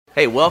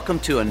Hey, welcome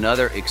to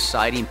another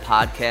exciting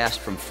podcast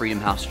from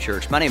Freedom House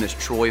Church. My name is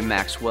Troy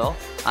Maxwell.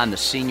 I'm the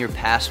senior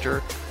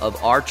pastor of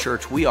our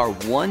church. We are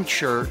one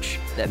church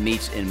that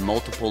meets in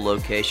multiple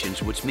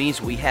locations, which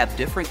means we have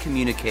different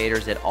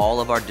communicators at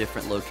all of our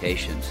different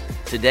locations.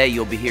 Today,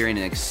 you'll be hearing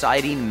an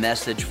exciting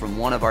message from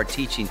one of our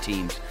teaching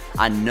teams.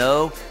 I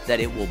know that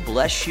it will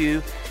bless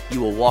you.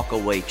 You will walk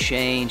away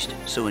changed,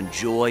 so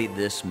enjoy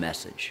this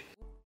message.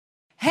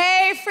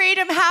 Hey,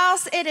 Freedom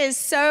House, it is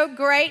so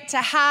great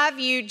to have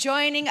you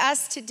joining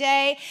us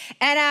today,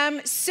 and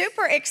I'm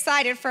super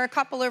excited for a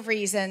couple of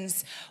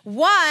reasons.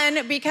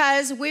 One,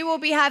 because we will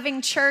be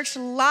having church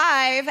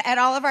live at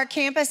all of our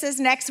campuses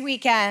next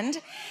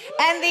weekend,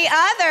 and the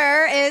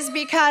other is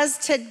because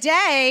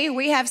today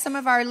we have some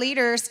of our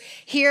leaders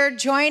here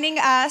joining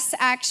us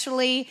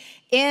actually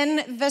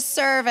in the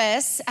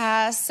service,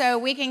 so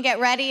we can get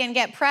ready and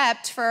get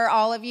prepped for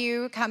all of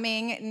you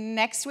coming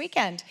next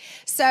weekend.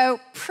 So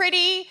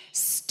pretty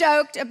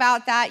stoked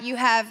about that. You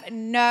have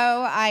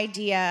no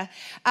idea.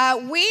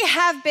 We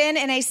have been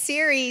in a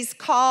series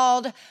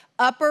called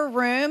Upper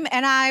Room,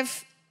 and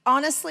I've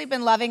honestly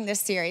been loving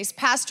this series.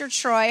 Pastor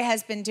Troy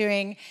has been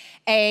doing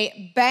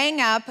a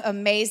bang-up,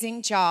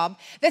 amazing job.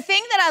 The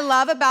thing that I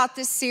love about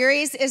this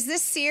series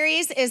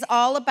is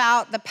all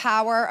about the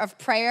power of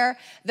prayer,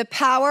 the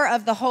power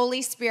of the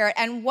Holy Spirit,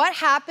 and what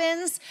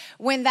happens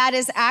when that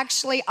is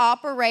actually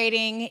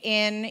operating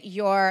in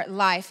your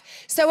life.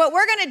 So what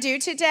we're going to do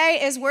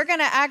today is we're going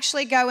to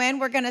actually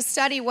we're going to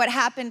study what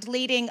happened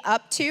leading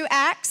up to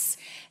Acts.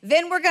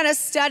 Then we're going to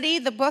study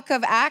the book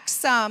of Acts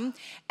some.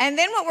 And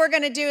then what we're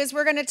going to do is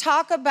we're going to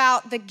talk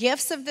about the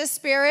gifts of the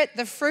Spirit,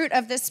 the fruit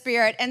of the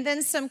Spirit, and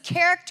then some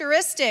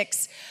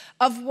characteristics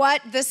of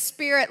what the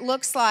Spirit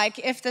looks like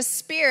if the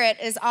Spirit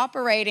is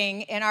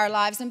operating in our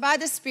lives. And by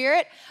the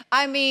Spirit,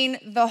 I mean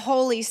the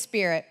Holy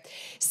Spirit.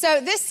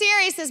 So this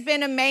series has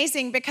been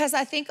amazing because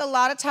I think a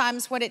lot of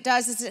times what it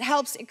does is it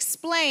helps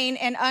explain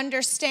and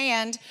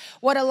understand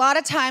what a lot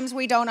of times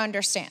we don't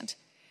understand.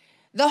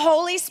 The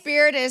Holy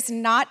Spirit is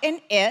not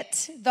an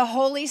it. The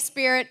Holy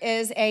Spirit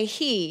is a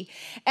he.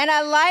 And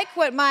I like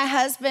what my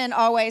husband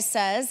always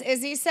says,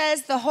 is he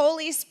says the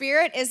Holy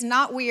Spirit is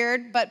not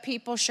weird, but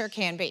people sure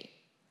can be,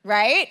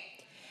 right?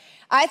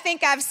 I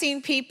think I've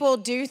seen people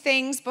do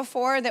things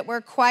before that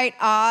were quite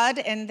odd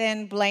and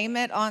then blame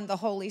it on the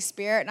Holy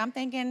Spirit. And I'm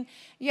thinking,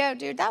 yo,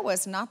 dude, that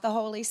was not the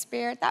Holy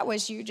Spirit. That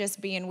was you just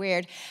being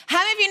weird. How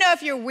many of you know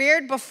if you're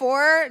weird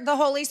before the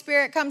Holy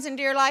Spirit comes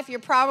into your life, you're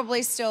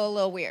probably still a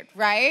little weird,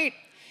 right?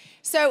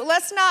 So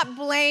let's not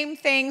blame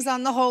things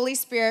on the Holy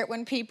Spirit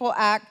when people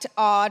act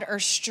odd or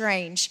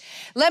strange.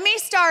 Let me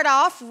start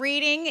off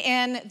reading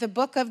in the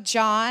book of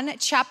John,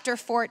 chapter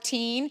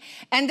 14.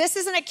 And this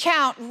is an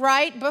account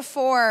right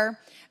before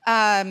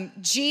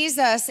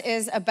Jesus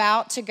is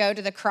about to go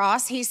to the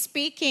cross. He's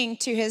speaking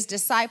to his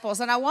disciples.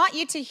 And I want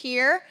you to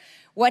hear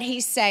what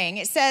he's saying.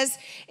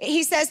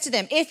 He says to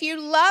them, "If you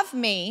love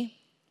me,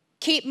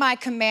 keep my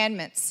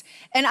commandments,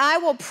 and I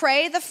will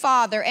pray the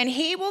Father, and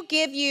he will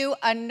give you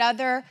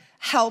another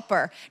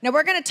helper." Now,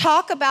 we're going to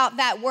talk about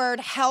that word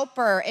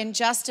helper in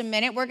just a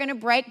minute. We're going to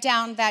break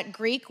down that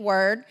Greek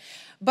word,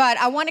 but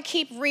I want to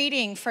keep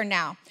reading for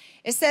now.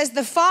 It says,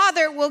 "The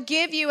Father will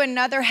give you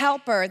another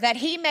helper, that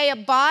he may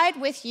abide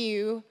with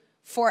you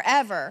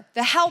forever."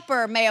 The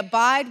helper may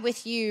abide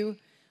with you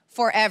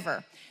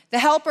forever. The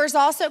helper is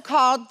also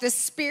called the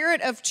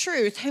Spirit of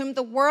truth, whom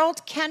the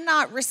world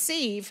cannot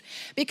receive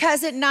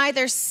because it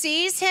neither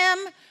sees him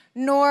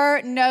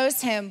nor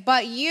knows him.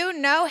 But you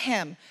know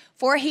him,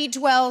 for he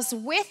dwells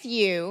with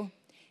you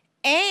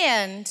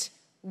and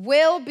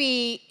will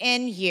be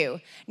in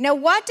you. Now,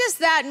 what does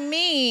that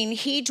mean?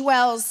 He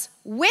dwells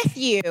with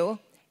you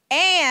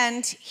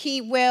and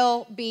he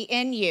will be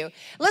in you.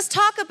 Let's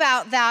talk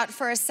about that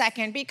for a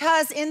second,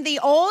 because in the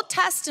Old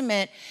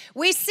Testament,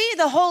 we see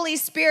the Holy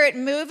Spirit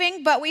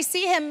moving, but we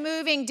see him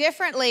moving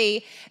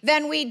differently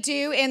than we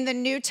do in the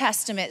New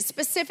Testament,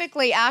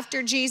 specifically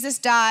after Jesus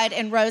died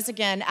and rose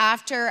again,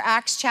 after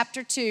Acts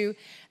chapter 2,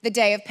 the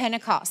day of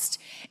Pentecost.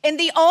 In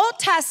the Old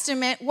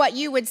Testament, what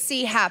you would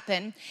see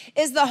happen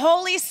is the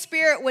Holy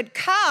Spirit would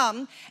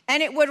come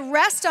and it would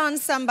rest on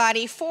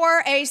somebody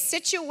for a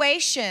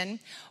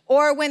situation,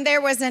 or when there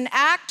was an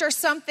act or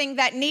something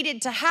that needed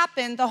to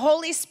happen, the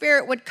Holy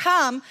Spirit would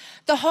come,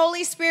 the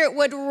Holy Spirit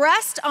would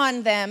rest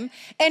on them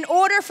in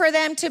order for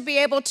them to be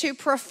able to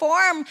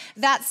perform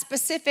that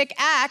specific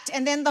act,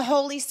 and then the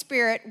Holy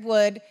Spirit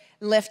would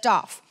lift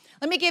off.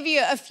 Let me give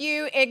you a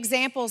few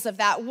examples of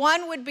that.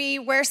 One would be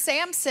where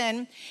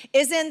Samson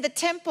is in the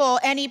temple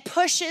and he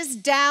pushes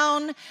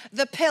down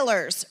the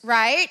pillars,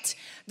 right?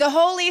 The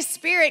Holy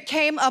Spirit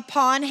came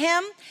upon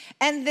him,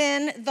 and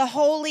then the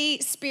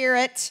Holy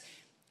Spirit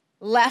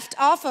left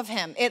off of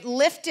him. It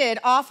lifted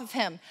off of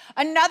him.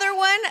 Another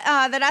one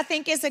that I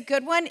think is a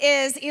good one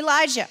is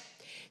Elijah.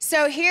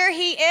 So here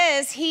he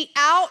is. He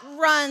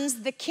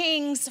outruns the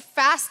king's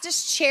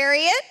fastest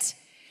chariot,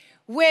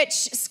 which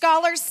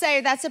scholars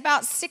say that's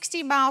about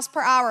 60 miles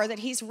per hour that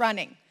he's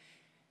running.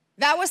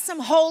 That was some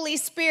Holy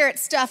Spirit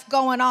stuff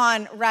going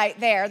on right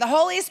there. The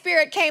Holy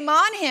Spirit came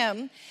on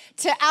him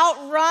to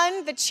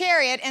outrun the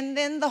chariot, and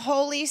then the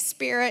Holy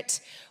Spirit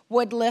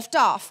would lift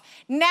off.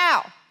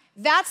 Now,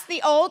 that's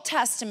the Old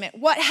Testament.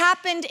 What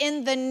happened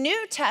in the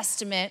New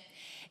Testament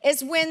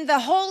is when the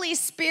Holy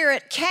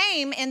Spirit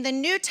came in the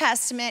New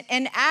Testament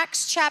in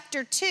Acts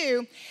chapter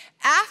 2,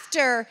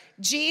 after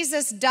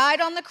Jesus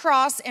died on the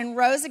cross and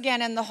rose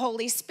again and the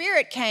Holy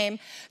Spirit came,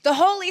 the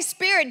Holy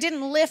Spirit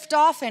didn't lift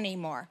off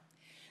anymore.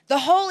 The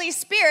Holy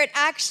Spirit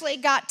actually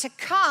got to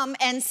come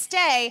and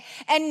stay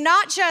and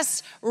not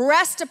just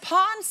rest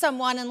upon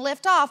someone and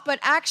lift off, but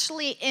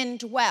actually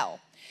indwell.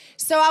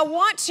 So I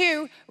want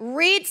to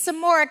read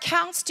some more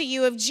accounts to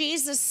you of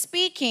Jesus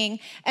speaking,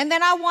 and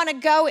then I want to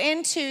go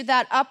into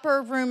that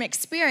upper room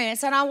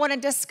experience, and I want to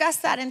discuss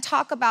that and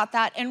talk about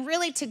that, and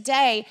really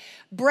today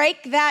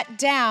break that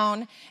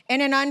down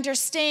in an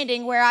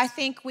understanding where I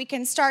think we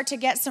can start to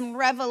get some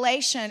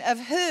revelation of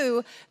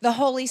who the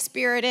Holy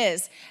Spirit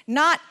is.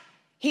 Not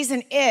he's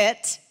an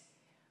it,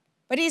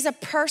 but he's a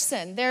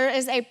person. There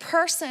is a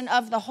person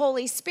of the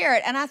Holy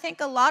Spirit. And I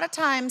think a lot of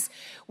times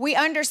we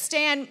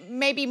understand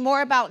maybe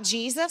more about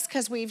Jesus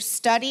because we've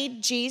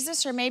studied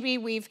Jesus, or maybe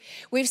we've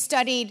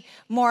studied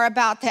more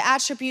about the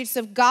attributes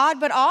of God,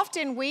 but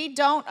often we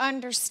don't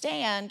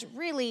understand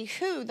really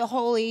who the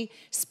Holy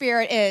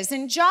Spirit is.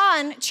 In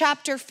John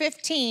chapter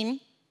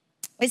 15,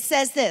 it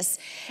says this.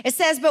 It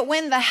says, but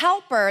when the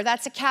helper,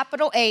 that's a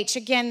capital H,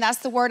 again, that's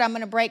the word I'm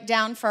going to break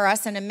down for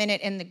us in a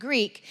minute in the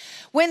Greek.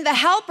 When the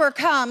helper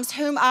comes,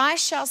 whom I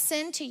shall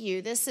send to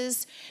you, this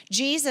is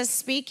Jesus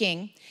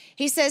speaking.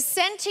 He says,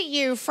 send to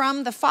you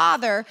from the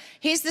Father.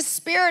 He's the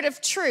Spirit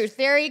of truth.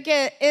 There he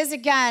is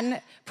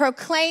again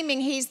proclaiming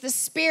he's the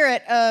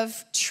Spirit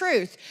of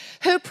truth,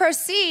 who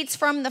proceeds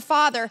from the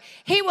Father.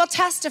 He will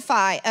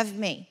testify of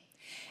me.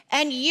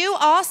 And you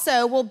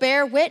also will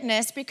bear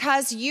witness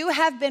because you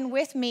have been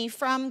with me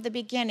from the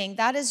beginning.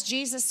 That is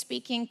Jesus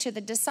speaking to the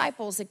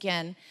disciples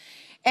again.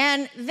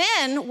 And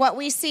then what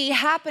we see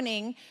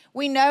happening,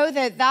 we know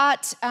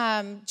that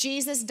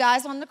Jesus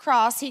dies on the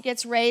cross. He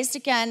gets raised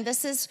again.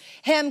 This is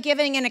him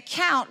giving an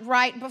account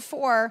right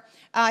before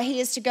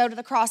he is to go to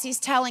the cross. He's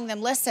telling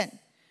them, listen,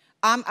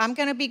 I'm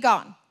going to be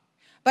gone.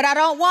 But I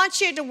don't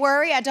want you to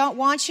worry. I don't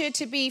want you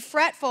to be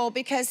fretful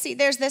because, see,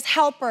 there's this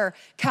helper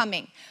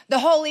coming. The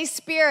Holy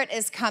Spirit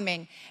is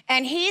coming.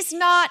 And he's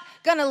not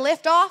going to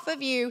lift off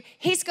of you.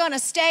 He's going to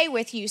stay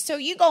with you. So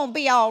you're going to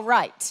be all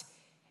right.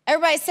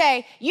 Everybody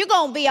say, you're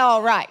going to be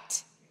all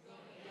right.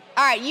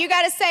 All right, you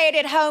got to say it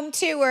at home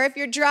too, or if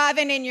you're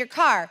driving in your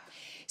car.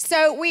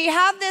 So we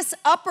have this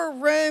upper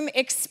room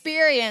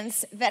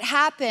experience that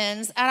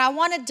happens, and I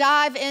want to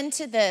dive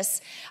into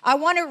this. I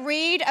want to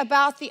read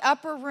about the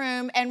upper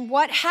room and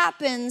what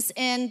happens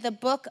in the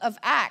book of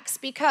Acts,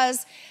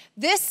 because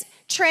this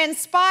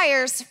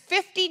transpires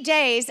 50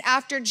 days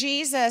after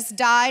Jesus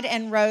died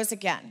and rose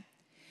again.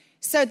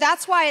 So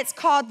that's why it's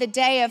called the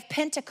day of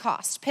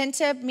Pentecost.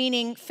 Penta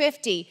meaning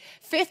 50.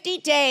 50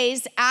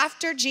 days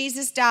after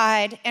Jesus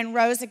died and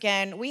rose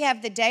again, we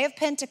have the day of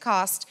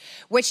Pentecost,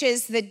 which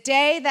is the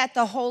day that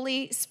the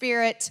Holy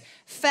Spirit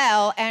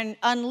fell and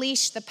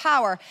unleashed the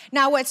power.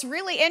 Now, what's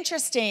really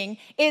interesting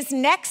is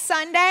next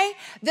Sunday,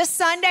 the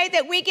Sunday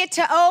that we get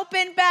to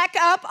open back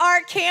up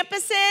our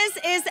campuses,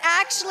 is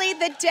actually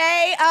the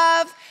day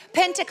of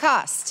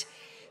Pentecost.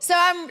 So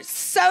I'm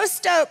so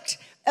stoked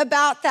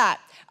about that.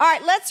 All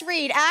right, let's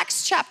read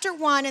Acts chapter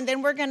 1, and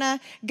then we're going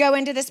to go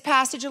into this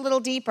passage a little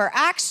deeper.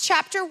 Acts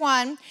chapter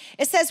 1,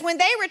 it says, when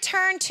they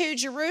returned to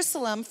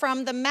Jerusalem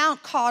from the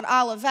mount called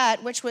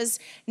Olivet, which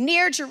was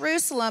near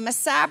Jerusalem, a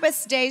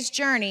Sabbath day's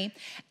journey,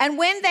 and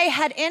when they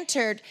had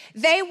entered,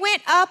 they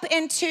went up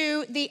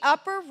into the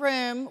upper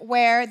room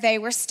where they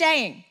were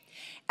staying.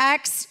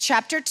 Acts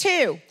chapter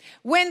 2.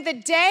 When the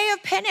day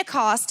of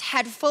Pentecost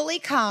had fully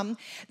come,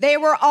 they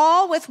were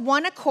all with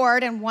one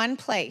accord in one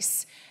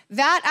place.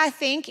 That, I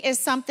think, is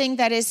something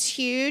that is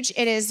huge.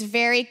 It is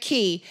very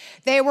key.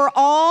 They were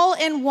all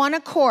in one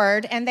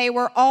accord, and they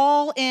were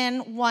all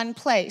in one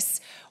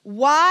place.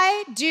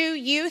 Why do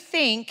you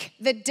think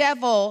the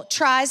devil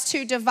tries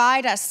to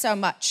divide us so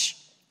much?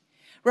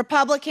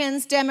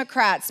 Republicans,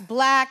 Democrats,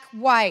 black,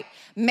 white,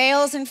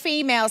 males and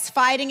females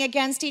fighting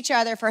against each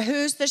other for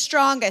who's the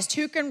strongest,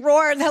 who can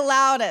roar the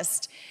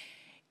loudest.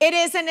 It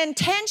is an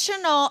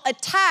intentional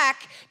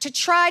attack to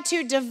try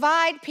to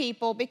divide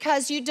people,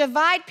 because you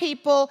divide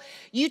people,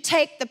 you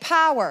take the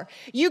power.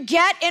 You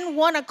get in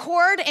one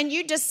accord and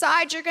you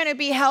decide you're going to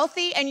be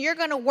healthy and you're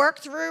going to work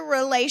through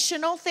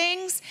relational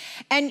things.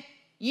 And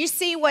you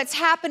see what's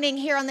happening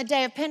here on the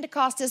day of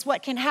Pentecost is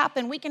what can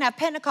happen. We can have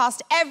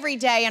Pentecost every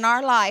day in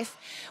our life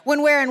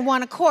when we're in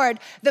one accord.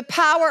 The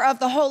power of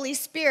the Holy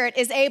Spirit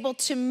is able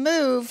to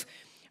move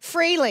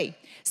freely.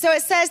 So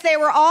it says they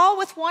were all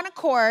with one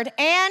accord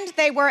and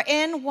they were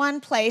in one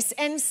place.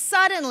 And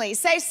suddenly,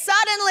 say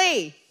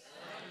suddenly.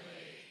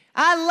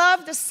 I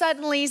love the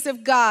suddenlies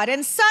of God.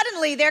 And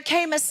suddenly there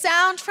came a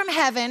sound from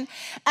heaven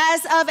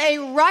as of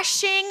a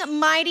rushing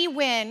mighty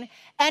wind,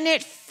 and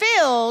it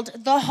filled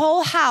the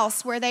whole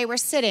house where they were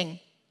sitting.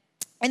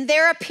 And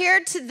there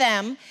appeared to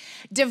them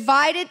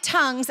divided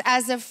tongues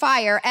as of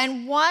fire,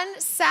 and one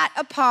sat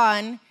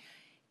upon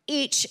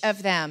each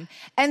of them.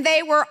 And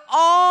they were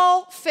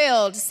all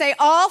filled, say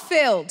all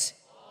filled,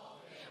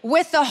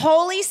 with the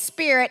Holy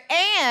Spirit,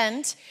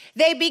 and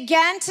they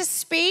began to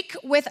speak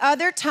with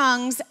other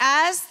tongues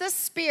as the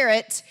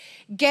Spirit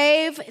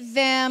gave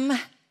them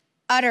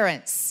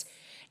utterance.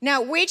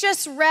 Now, we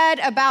just read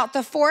about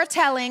the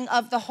foretelling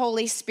of the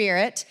Holy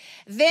Spirit.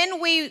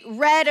 Then we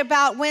read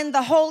about when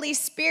the Holy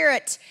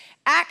Spirit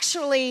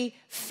actually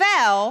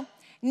fell.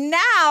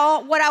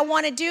 Now, what I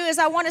want to do is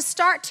I want to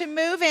start to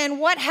move in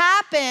what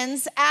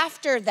happens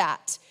after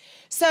that.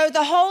 So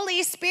the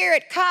Holy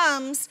Spirit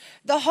comes.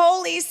 The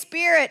Holy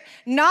Spirit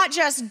not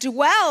just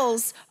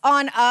dwells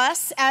on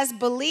us as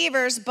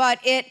believers, but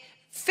it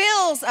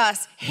fills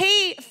us.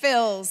 He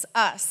fills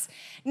us.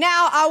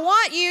 Now, I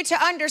want you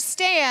to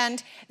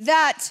understand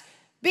that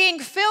being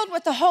filled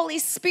with the Holy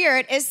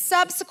Spirit is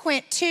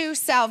subsequent to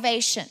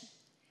salvation.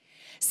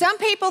 Some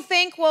people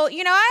think, well,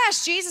 I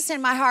asked Jesus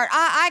in my heart.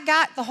 I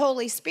got the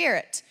Holy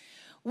Spirit.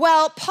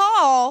 Well,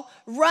 Paul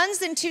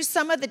runs into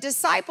some of the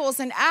disciples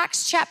in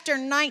Acts chapter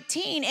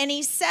 19, and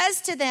he says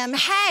to them,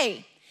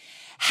 hey,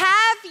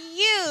 have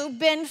you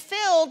been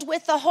filled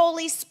with the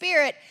Holy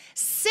Spirit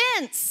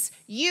since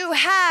you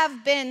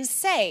have been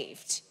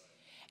saved?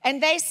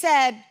 And they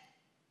said,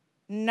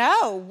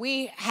 no,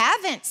 we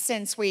haven't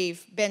since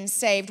we've been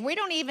saved. We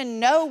don't even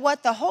know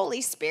what the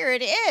Holy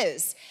Spirit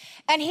is.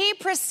 And he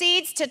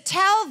proceeds to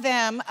tell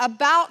them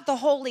about the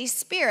Holy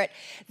Spirit.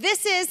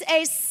 This is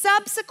a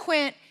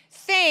subsequent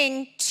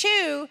thing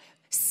to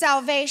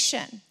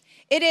salvation.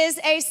 It is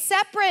a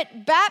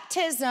separate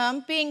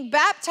baptism, being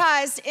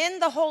baptized in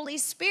the Holy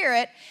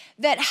Spirit,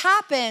 that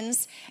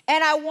happens.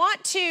 And I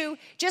want to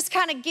just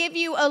kind of give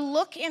you a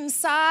look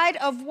inside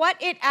of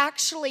what it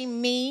actually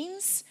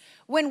means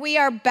when we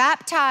are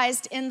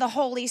baptized in the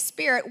Holy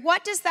Spirit.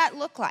 What does that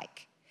look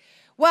like?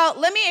 Well,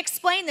 let me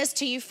explain this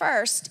to you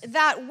first,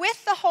 that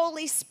with the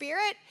Holy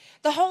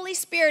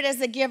Spirit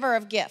is a giver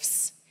of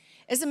gifts.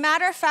 As a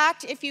matter of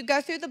fact, if you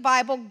go through the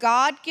Bible,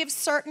 God gives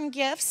certain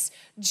gifts,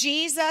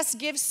 Jesus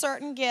gives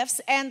certain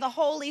gifts, and the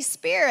Holy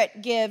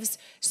Spirit gives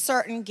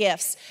certain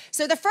gifts.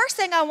 So the first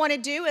thing I want to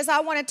do is I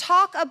want to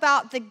talk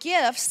about the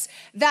gifts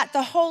that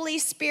the Holy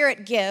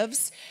Spirit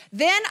gives.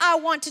 Then I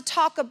want to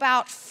talk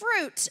about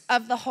fruit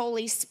of the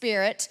Holy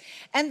Spirit.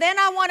 And then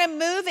I want to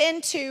move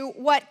into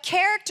what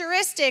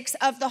characteristics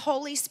of the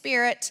Holy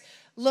Spirit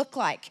look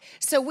like.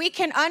 So we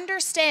can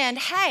understand,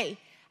 hey,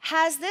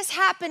 has this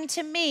happened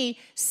to me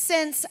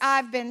since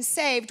I've been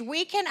saved?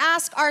 We can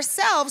ask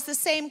ourselves the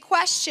same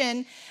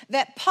question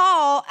that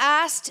Paul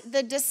asked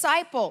the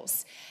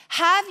disciples.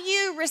 Have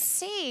you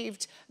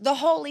received the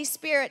Holy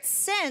Spirit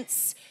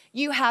since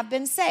you have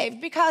been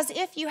saved? Because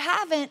if you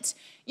haven't,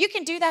 you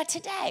can do that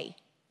today.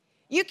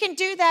 You can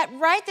do that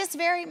right this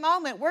very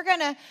moment. We're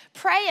going to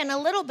pray in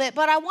a little bit,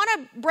 but I want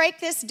to break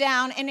this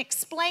down and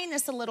explain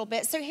this a little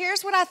bit. So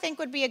here's what I think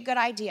would be a good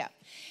idea.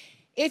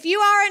 If you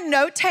are a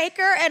note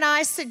taker, and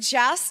I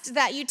suggest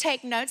that you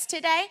take notes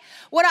today,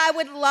 what I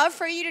would love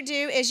for you to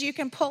do is you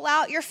can pull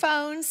out your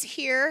phones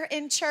here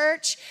in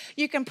church.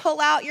 You can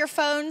pull out your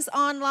phones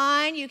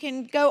online. You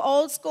can go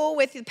old school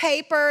with the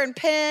paper and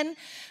pen.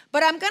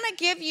 But I'm going to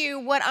give you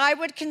what I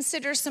would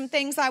consider some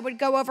things I would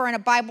go over in a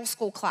Bible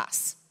school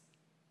class.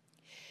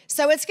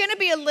 So it's going to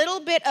be a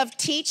little bit of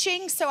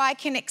teaching so I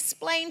can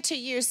explain to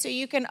you so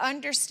you can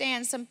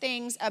understand some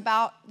things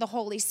about the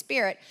Holy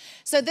Spirit.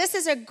 So this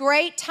is a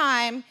great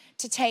time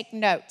to take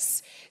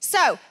notes.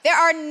 So there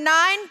are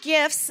 9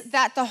 gifts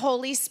that the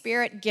Holy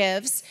Spirit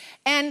gives,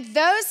 and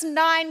those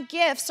 9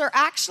 gifts are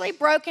actually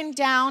broken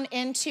down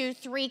into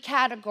 3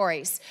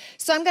 categories.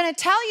 So I'm going to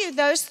tell you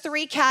those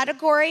 3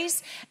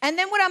 categories, and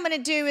then what I'm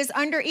going to do is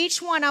under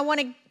each one, I want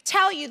to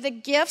tell you the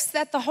gifts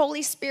that the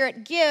Holy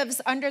Spirit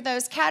gives under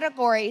those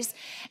categories,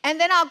 and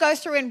then I'll go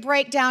through and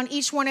break down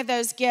each one of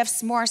those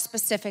gifts more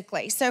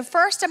specifically. So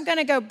first I'm going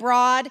to go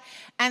broad,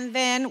 and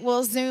then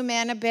we'll zoom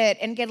in a bit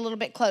and get a little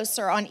bit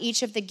closer on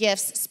each of the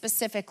gifts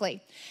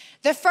specifically.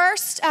 The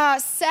first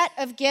set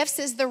of gifts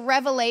is the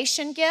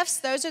revelation gifts.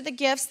 Those are the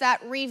gifts that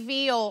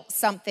reveal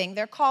something.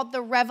 They're called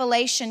the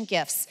revelation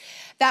gifts.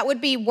 That would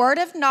be word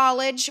of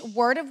knowledge,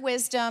 word of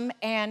wisdom,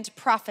 and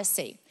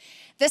prophecy.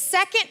 The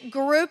second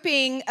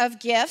grouping of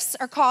gifts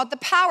are called the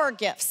power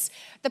gifts.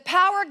 The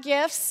power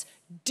gifts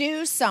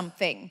do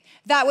something.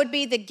 That would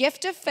be the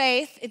gift of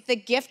faith, the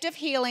gift of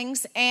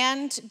healings,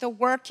 and the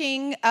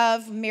working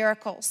of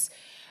miracles.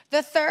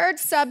 The third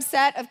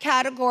subset of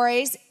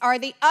categories are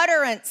the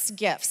utterance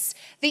gifts.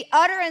 The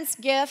utterance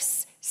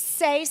gifts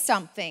say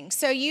something.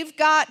 So you've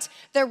got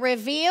the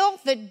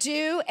reveal, the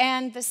do,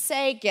 and the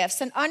say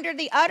gifts. And under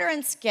the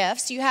utterance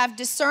gifts, you have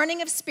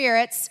discerning of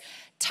spirits,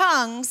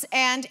 tongues,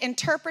 and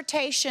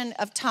interpretation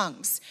of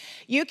tongues.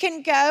 You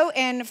can go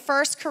in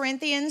 1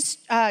 Corinthians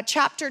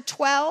chapter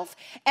 12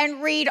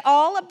 and read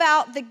all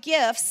about the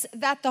gifts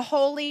that the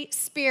Holy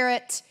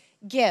Spirit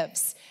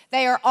gives.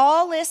 They are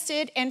all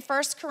listed in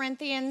 1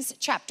 Corinthians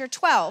chapter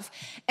 12.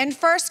 In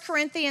 1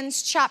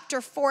 Corinthians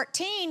chapter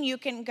 14, you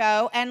can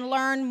go and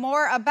learn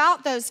more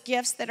about those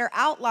gifts that are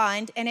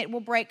outlined, and it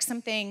will break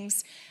some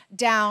things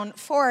down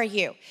for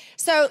you.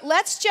 So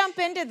let's jump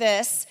into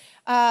this.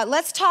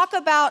 Let's talk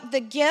about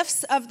the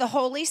gifts of the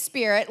Holy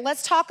Spirit.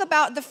 Let's talk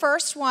about the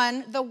first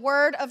one, the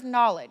word of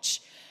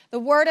knowledge. The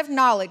word of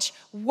knowledge.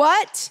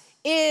 What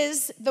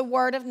is the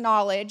word of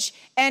knowledge,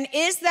 and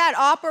is that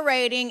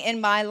operating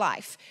in my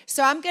life?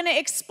 So I'm going to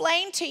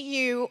explain to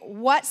you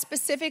what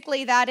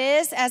specifically that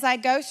is as I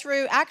go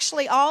through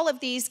actually all of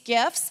these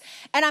gifts,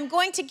 and I'm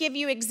going to give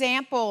you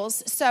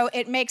examples so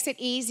it makes it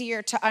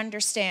easier to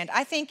understand.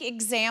 I think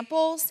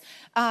examples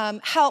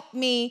help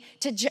me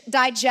to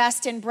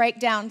digest and break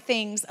down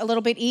things a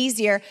little bit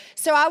easier.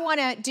 So I want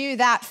to do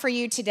that for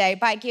you today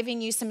by giving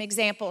you some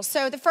examples.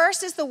 So the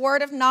first is the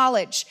word of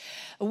knowledge.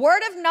 The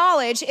word of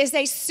knowledge is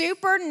a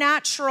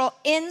supernatural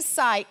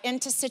insight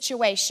into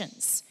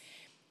situations.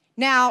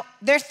 Now,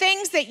 there are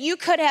things that you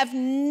could have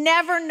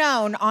never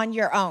known on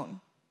your own.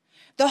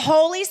 The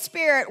Holy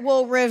Spirit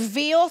will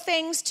reveal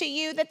things to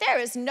you that there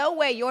is no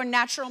way your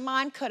natural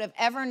mind could have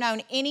ever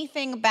known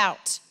anything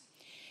about.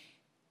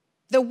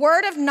 The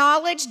word of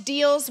knowledge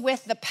deals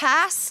with the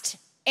past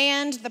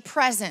and the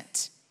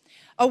present.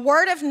 A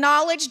word of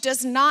knowledge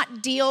does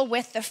not deal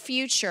with the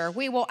future.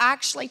 We will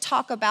actually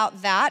talk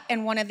about that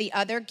in one of the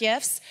other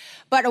gifts.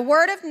 But a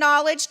word of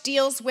knowledge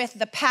deals with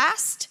the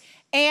past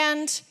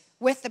and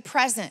with the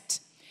present.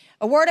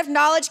 A word of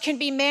knowledge can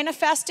be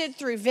manifested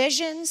through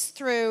visions,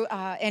 through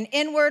an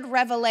inward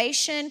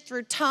revelation,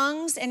 through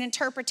tongues and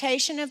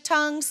interpretation of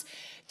tongues,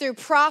 through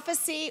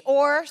prophecy,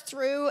 or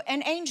through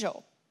an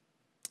angel.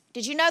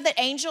 Did you know that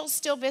angels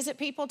still visit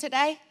people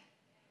today?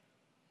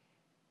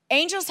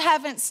 Angels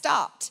haven't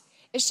stopped.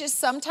 It's just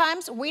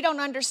sometimes we don't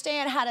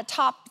understand how to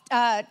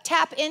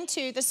tap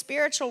into the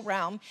spiritual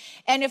realm.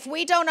 And if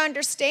we don't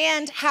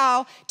understand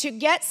how to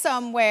get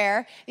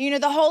somewhere, the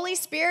Holy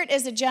Spirit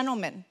is a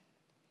gentleman.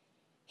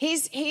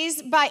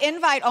 He's by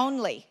invite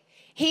only.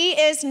 He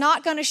is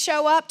not going to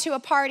show up to a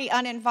party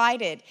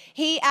uninvited.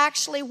 He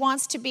actually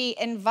wants to be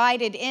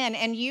invited in,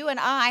 and you and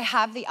I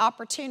have the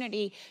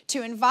opportunity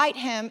to invite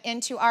him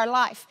into our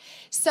life.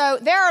 So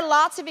there are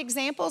lots of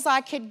examples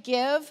I could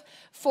give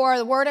for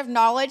the word of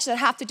knowledge that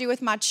have to do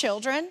with my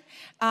children.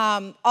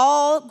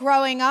 All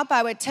growing up,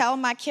 I would tell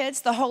my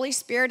kids, the Holy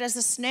Spirit is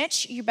a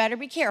snitch. You better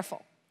be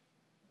careful.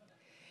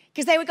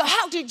 Because they would go,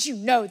 how did you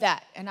know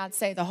that? And I'd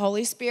say, the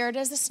Holy Spirit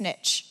is a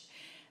snitch.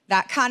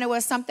 That kind of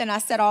was something I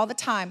said all the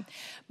time.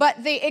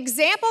 But the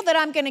example that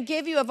I'm going to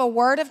give you of a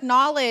word of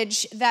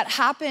knowledge that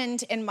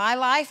happened in my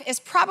life is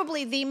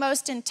probably the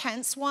most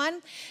intense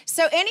one.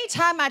 So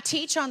anytime I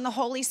teach on the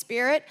Holy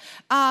Spirit,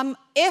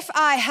 if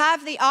I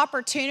have the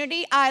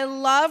opportunity, I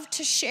love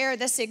to share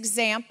this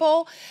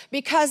example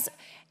because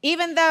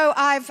even though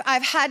I've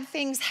had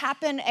things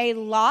happen a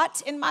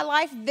lot in my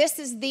life, this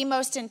is the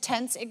most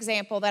intense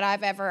example that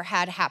I've ever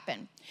had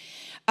happen.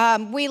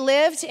 We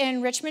lived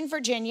in Richmond,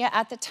 Virginia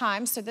at the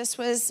time, so this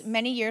was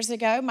many years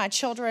ago. My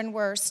children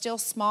were still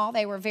small.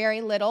 They were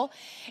very little.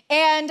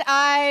 And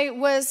I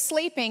was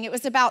sleeping. It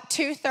was about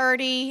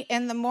 2:30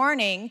 in the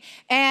morning,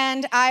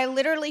 and I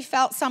literally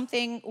felt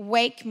something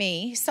wake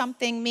me,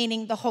 something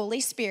meaning the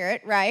Holy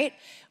Spirit, right?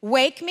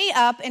 Wake me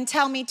up and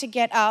tell me to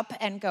get up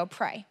and go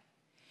pray.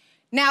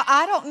 Now,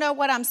 I don't know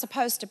what I'm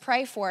supposed to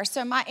pray for,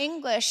 so my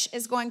English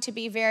is going to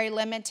be very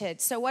limited.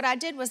 So what I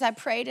did was I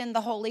prayed in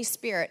the Holy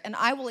Spirit, and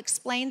I will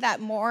explain that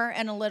more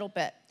in a little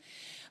bit.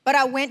 But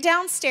I went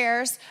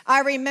downstairs.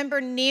 I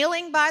remember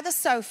kneeling by the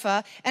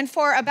sofa, and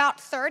for about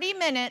 30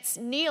 minutes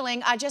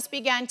kneeling, I just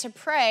began to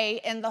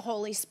pray in the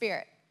Holy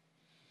Spirit.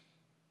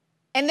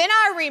 And then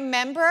I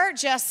remember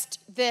just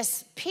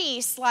this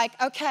peace, like,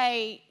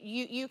 okay,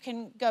 you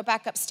can go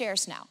back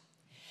upstairs now.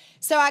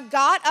 So I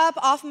got up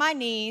off my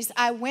knees,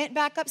 I went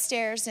back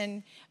upstairs,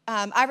 and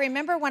I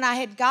remember when I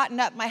had gotten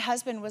up, my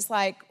husband was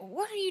like,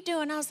 what are you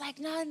doing? I was like,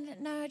 no,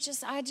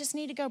 I just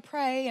need to go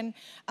pray. And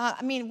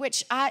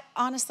which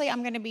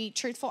I'm going to be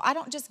truthful, I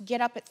don't just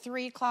get up at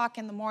 3 o'clock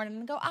in the morning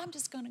and go, I'm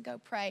just going to go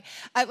pray.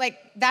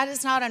 That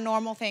is not a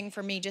normal thing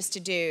for me just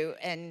to do,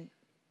 and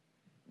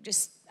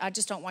I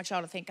just don't want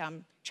y'all to think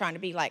I'm trying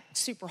to be like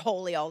super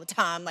holy all the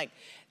time. Like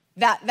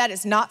that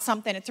is not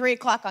something. At 3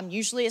 o'clock, I'm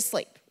usually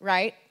asleep,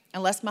 right?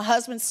 Unless my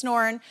husband's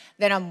snoring,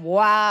 then I'm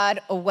wide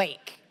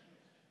awake,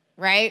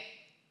 right?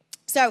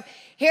 So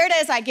here it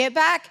is. I get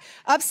back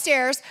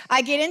upstairs.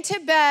 I get into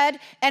bed,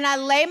 and I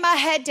lay my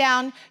head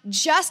down,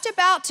 just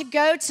about to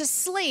go to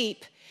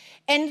sleep.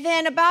 And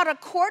then about a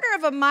quarter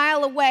of a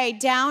mile away,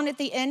 down at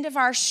the end of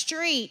our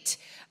street,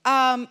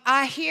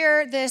 I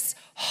hear this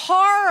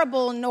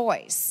horrible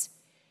noise.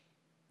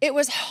 It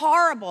was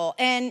horrible,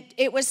 and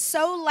it was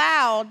so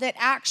loud that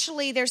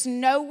actually there's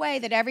no way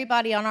that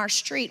everybody on our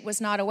street was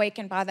not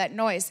awakened by that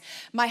noise.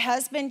 My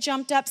husband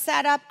jumped up,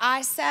 sat up,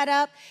 I sat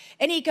up,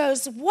 and he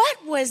goes,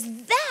 what was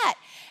that?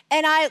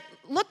 And I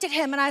looked at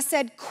him and I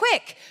said,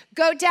 quick,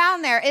 go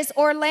down there. It's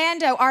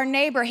Orlando, our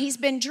neighbor. He's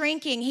been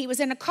drinking. He was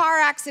in a car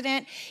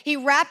accident. He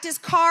wrapped his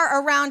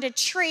car around a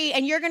tree,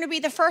 and you're going to be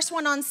the first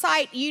one on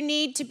site. You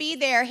need to be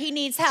there. He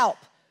needs help.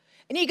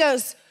 And he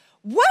goes,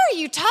 what are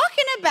you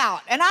talking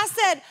about? And I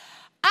said,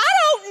 I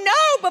don't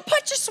know, but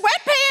put your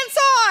sweatpants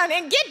on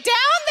and get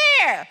down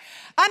there.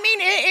 I mean,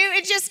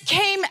 it just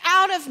came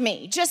out of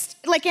me, just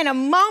like in a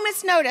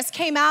moment's notice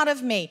came out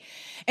of me.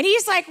 And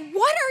he's like,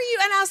 what are you?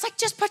 And I was like,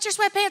 just put your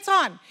sweatpants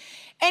on.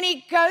 And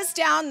he goes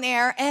down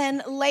there,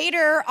 and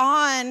later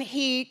on,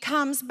 he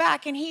comes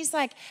back, and he's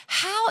like,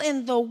 how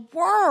in the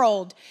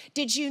world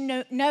did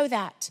you know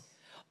that?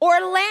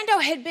 Orlando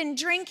had been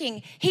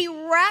drinking. He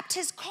wrapped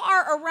his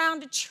car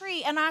around a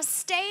tree, and I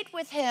stayed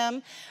with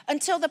him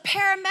until the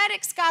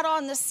paramedics got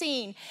on the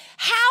scene.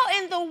 How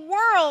in the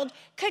world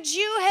could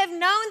you have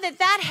known that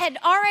that had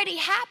already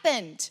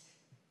happened?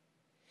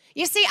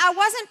 You see, I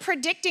wasn't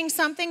predicting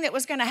something that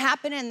was going to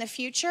happen in the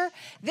future.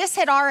 This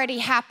had already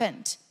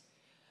happened.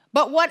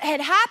 But what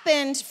had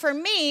happened for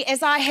me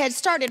is I had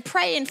started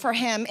praying for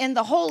him in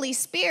the Holy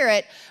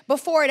Spirit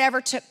before it ever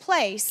took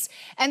place.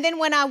 And then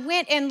when I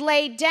went and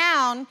laid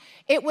down,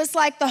 it was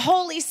like the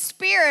Holy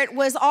Spirit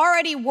was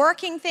already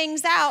working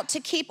things out to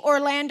keep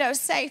Orlando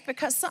safe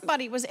because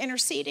somebody was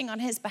interceding on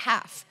his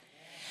behalf.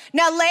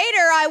 Now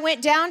later I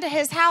went down to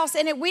his house,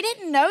 and we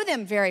didn't know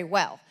them very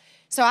well.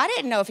 So I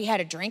didn't know if he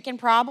had a drinking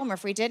problem or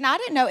if we didn't. I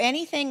didn't know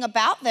anything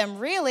about them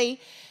really.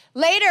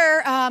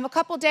 Later, a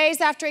couple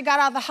days after he got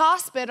out of the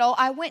hospital,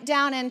 I went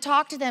down and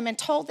talked to them and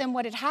told them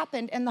what had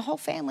happened, and the whole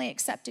family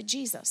accepted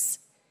Jesus.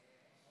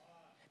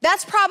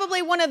 That's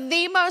probably one of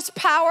the most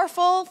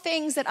powerful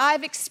things that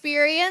I've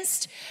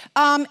experienced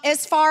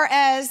as far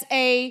as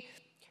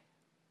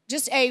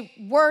just a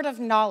word of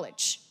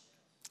knowledge.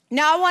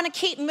 Now I want to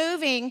keep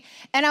moving,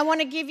 and I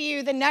want to give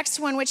you the next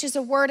one, which is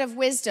a word of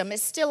wisdom.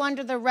 It's still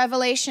under the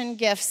revelation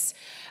gifts.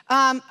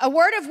 A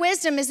word of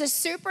wisdom is a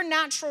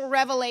supernatural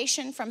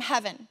revelation from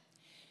heaven.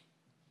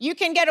 You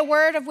can get a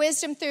word of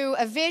wisdom through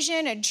a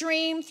vision, a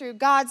dream, through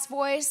God's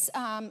voice,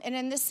 and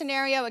in this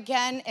scenario,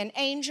 again, an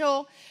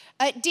angel.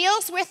 It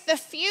deals with the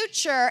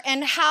future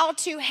and how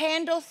to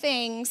handle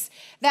things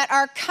that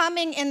are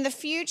coming in the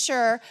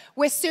future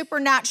with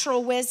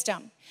supernatural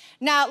wisdom.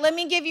 Now, let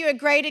me give you a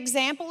great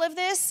example of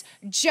this.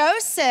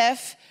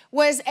 Joseph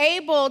was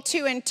able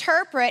to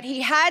interpret.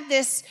 He had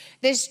this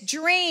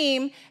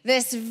dream,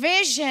 this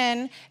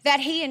vision that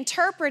he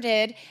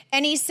interpreted,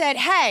 and he said,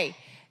 hey,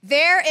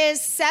 there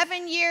is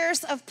 7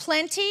 years of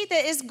plenty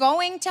that is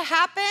going to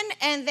happen,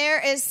 and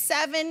there is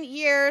 7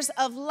 years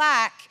of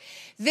lack.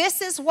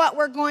 This is what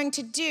we're going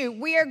to do.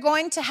 We are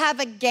going to have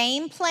a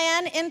game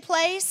plan in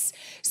place.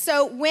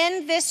 So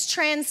when this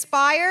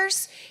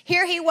transpires,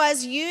 here he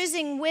was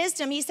using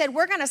wisdom. He said,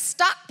 we're going to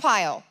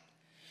stockpile.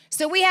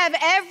 So we have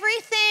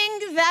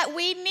everything that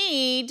we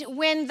need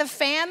when the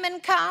famine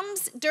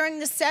comes during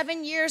the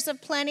 7 years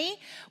of plenty.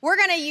 We're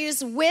going to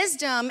use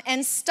wisdom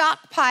and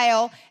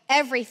stockpile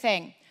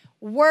everything.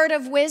 Word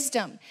of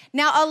wisdom.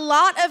 Now, a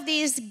lot of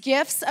these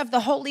gifts of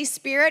the Holy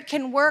Spirit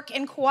can work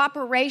in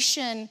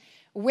cooperation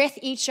with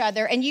each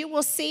other, and you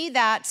will see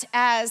that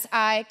as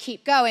I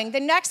keep going. The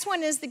next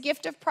one is the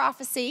gift of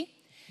prophecy.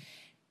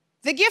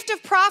 The gift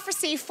of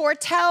prophecy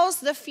foretells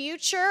the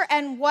future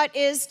and what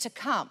is to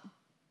come.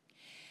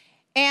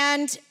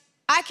 And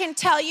I can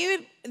tell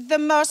you the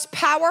most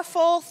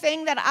powerful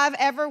thing that I've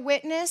ever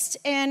witnessed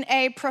in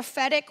a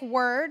prophetic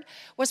word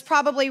was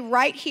probably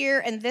right here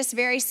in this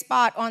very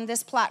spot on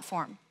this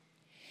platform.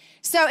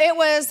 So it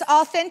was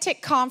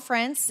Authentic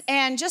Conference,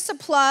 and just a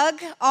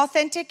plug,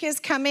 Authentic is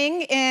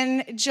coming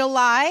in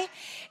July.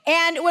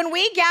 And when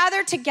we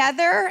gather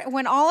together,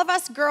 when all of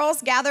us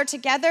girls gather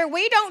together,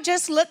 we don't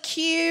just look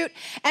cute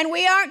and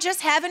we aren't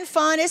just having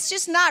fun. It's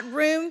just not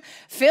room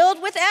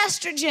filled with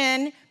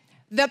estrogen.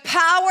 The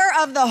power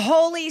of the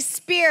Holy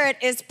Spirit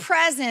is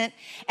present.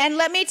 And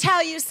let me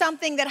tell you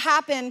something that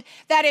happened,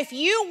 that if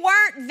you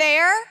weren't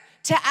there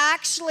to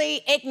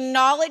actually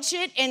acknowledge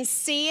it and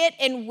see it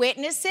and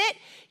witness it,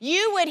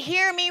 you would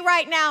hear me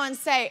right now and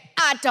say,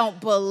 I don't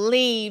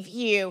believe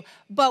you,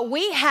 but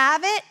we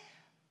have it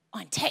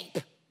on tape.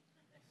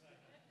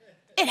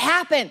 It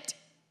happened.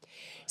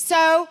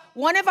 So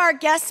one of our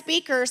guest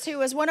speakers, who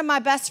was one of my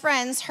best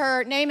friends,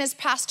 her name is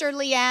Pastor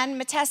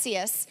Leanne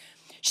Matesius.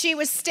 She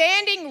was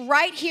standing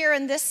right here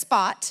in this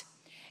spot,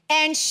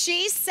 and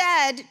she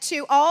said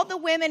to all the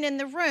women in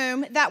the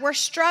room that were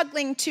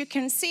struggling to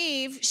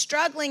conceive,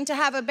 struggling to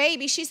have a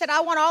baby, she said,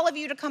 I want all of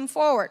you to come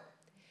forward.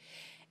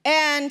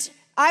 And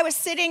I was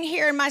sitting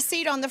here in my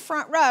seat on the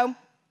front row,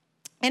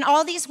 and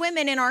all these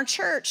women in our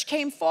church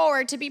came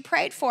forward to be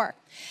prayed for.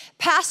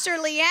 Pastor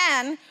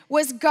Leanne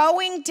was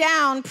going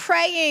down,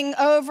 praying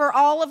over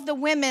all of the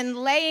women,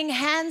 laying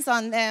hands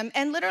on them,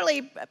 and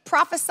literally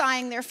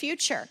prophesying their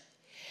future.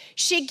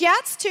 She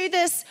gets to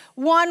this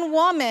one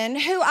woman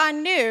who I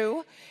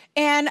knew,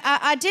 and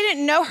I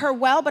didn't know her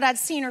well, but I'd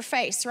seen her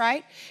face,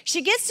 right?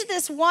 She gets to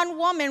this one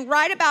woman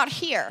right about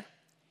here,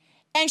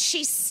 and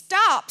she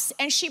stops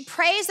and she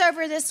prays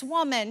over this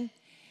woman,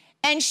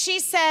 And she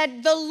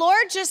said, the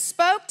Lord just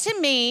spoke to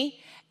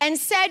me and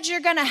said you're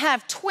gonna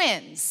have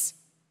twins.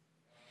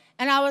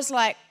 And I was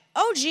like,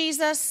 oh,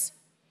 Jesus,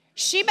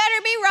 she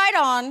better be right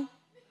on,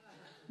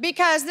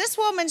 because this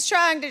woman's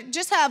trying to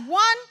just have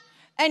one,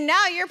 and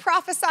now you're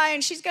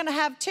prophesying she's gonna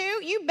have two.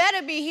 You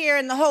better be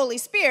hearing the Holy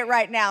Spirit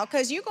right now,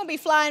 because you're gonna be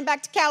flying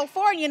back to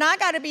California, and I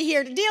gotta be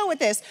here to deal with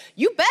this.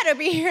 You better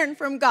be hearing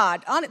from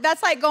God.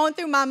 That's like going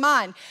through my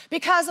mind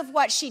because of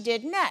what she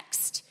did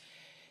next.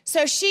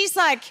 So she's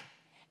like,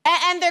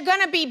 and they're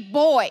gonna be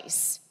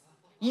boys.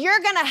 You're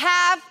gonna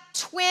have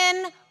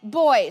twin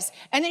boys.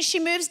 And then she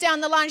moves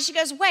down the line, and she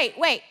goes, wait,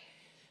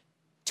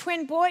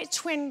 twin boys,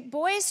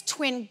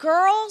 twin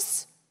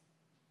girls?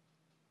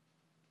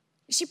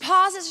 She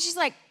pauses, and she's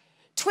like,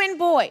 twin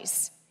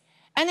boys.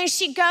 And then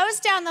she goes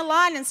down the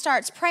line and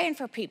starts praying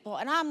for people.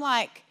 And I'm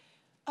like,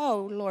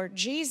 oh, Lord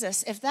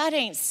Jesus, if that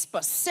ain't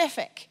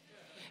specific.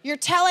 You're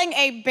telling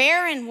a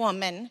barren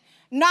woman,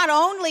 not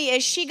only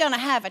is she gonna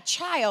have a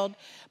child,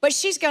 but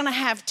she's gonna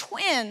have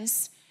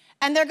twins,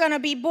 and they're gonna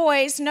be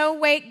boys, no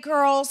wait,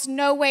 girls,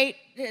 no wait,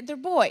 they're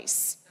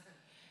boys.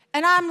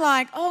 And I'm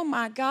like, oh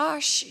my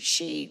gosh,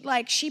 she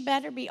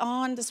better be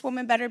on, this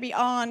woman better be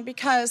on,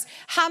 because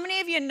how many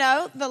of you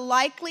know the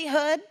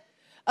likelihood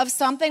of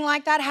something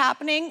like that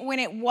happening when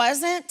it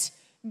wasn't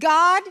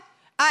God?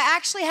 I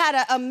actually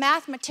had a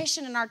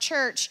mathematician in our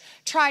church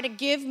try to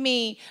give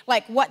me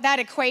like what that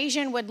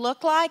equation would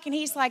look like, and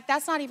he's like,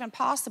 that's not even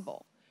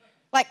possible.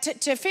 Like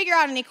to figure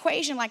out an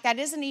equation like that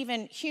isn't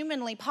even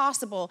humanly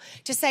possible,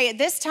 to say at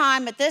this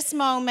time, at this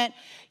moment,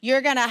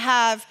 you're gonna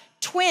have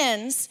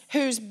twins,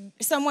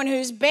 someone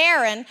who's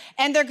barren,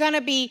 and they're gonna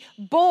be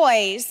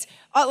boys.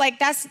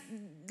 That's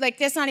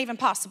not even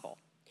possible.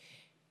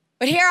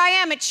 But here I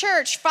am at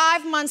church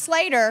 5 months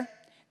later.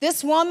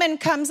 This woman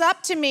comes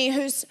up to me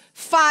who's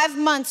 5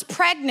 months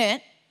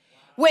pregnant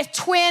with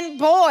twin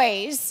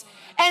boys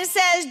and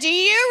says, do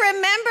you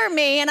remember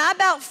me? And I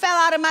about fell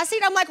out of my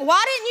seat. I'm like,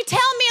 why didn't you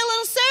tell me a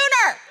little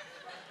sooner?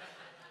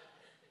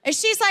 And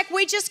she's like,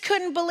 we just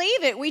couldn't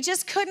believe it. We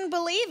just couldn't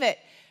believe it.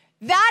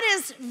 That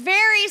is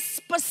very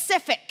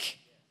specific.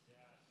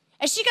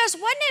 And she goes,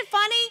 wasn't it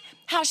funny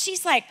how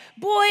she's like,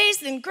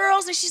 boys and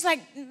girls? And she's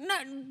like, no,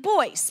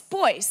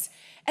 boys.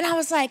 And I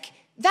was like,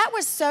 that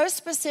was so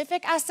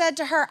specific. I said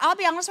to her, I'll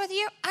be honest with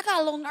you, I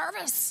got a little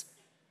nervous.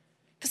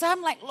 Because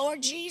I'm like,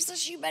 Lord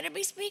Jesus, you better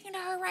be speaking to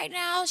her right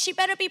now. She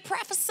better be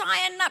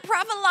prophesying, not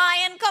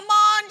prophesying. Come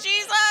on,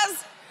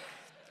 Jesus.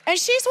 And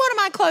she's one of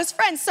my close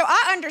friends, so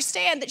I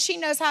understand that she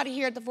knows how to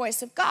hear the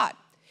voice of God.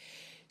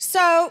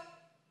 So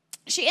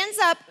she ends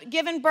up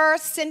giving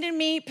birth, sending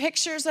me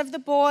pictures of the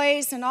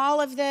boys and all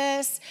of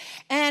this.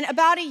 And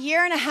about 1.5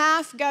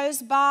 years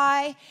goes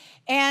by,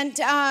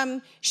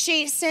 and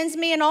she sends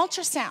me an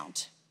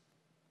ultrasound.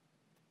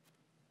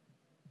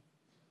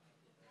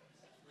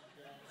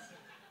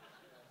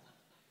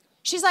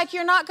 She's like,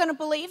 you're not gonna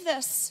believe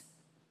this.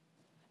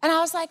 And I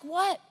was like,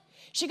 what?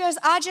 She goes,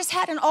 I just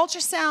had an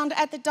ultrasound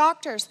at the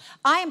doctor's.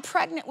 I am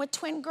pregnant with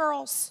twin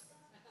girls.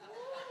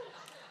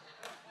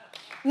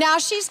 Now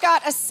she's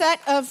got a set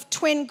of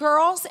twin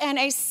girls and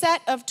a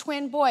set of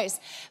twin boys.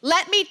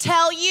 Let me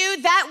tell you,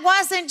 that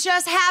wasn't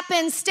just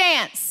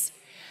happenstance.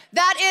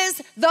 That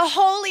is the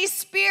Holy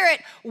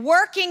Spirit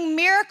working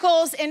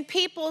miracles in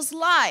people's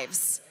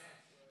lives.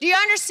 Do you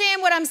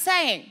understand what I'm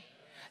saying?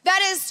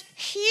 That is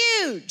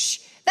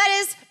huge. That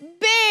is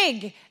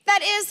big.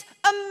 That is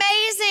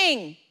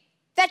amazing.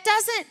 That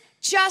doesn't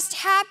just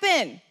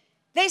happen.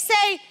 They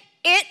say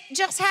it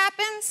just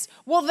happens.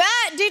 Well,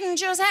 that didn't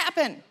just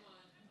happen.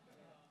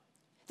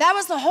 That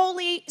was the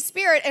Holy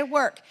Spirit at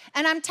work.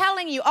 And I'm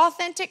telling you,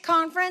 Authentic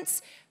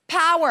Conference,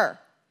 power.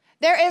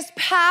 There is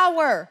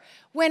power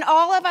when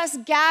all of us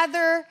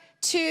gather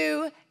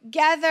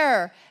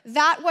together.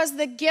 That was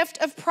the gift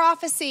of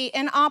prophecy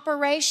in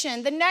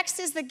operation. The next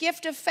is the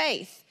gift of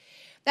faith.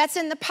 That's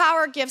in the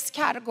power gifts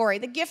category,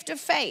 the gift of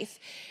faith.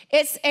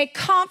 It's a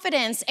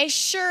confidence, a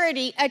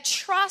surety, a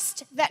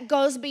trust that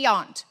goes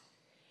beyond.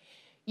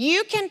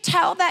 You can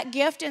tell that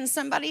gift in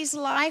somebody's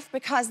life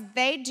because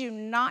they do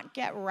not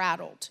get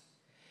rattled.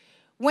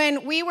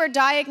 When we were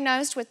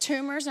diagnosed with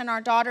tumors in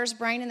our daughter's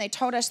brain and they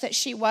told us that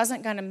she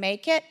wasn't gonna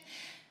make it,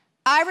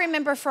 I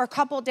remember for a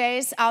couple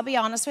days, I'll be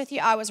honest with you,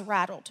 I was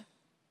rattled.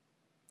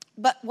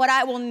 But what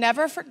I will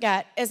never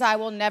forget is I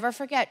will never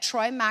forget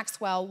Troy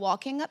Maxwell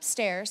walking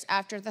upstairs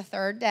after the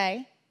third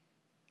day,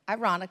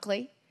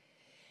 ironically.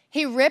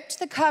 He ripped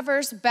the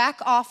covers back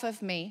off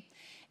of me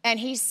and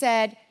he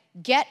said,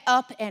 get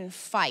up and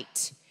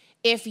fight.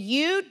 If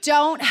you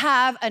don't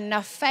have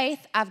enough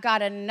faith, I've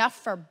got enough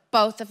for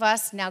both of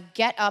us. Now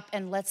get up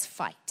and let's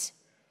fight.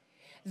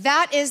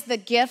 That is the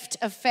gift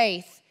of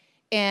faith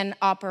in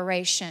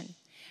operation.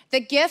 The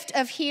gift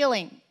of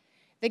healing,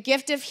 the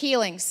gift of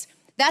healings.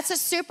 That's a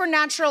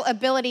supernatural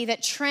ability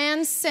that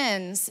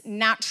transcends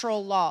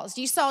natural laws.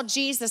 You saw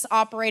Jesus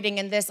operating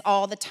in this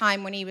all the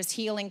time when he was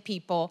healing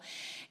people.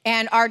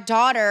 And our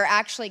daughter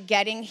actually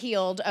getting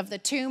healed of the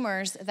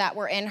tumors that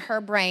were in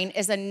her brain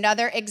is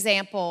another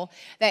example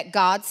that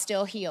God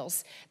still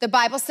heals. The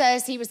Bible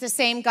says he was the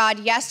same God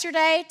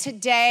yesterday,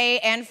 today,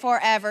 and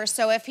forever.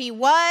 So if he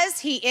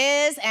was, he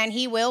is, and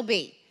he will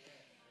be.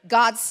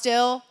 God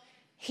still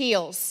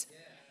heals.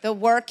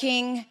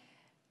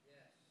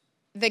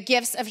 The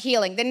gifts of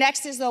healing. The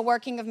next is the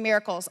working of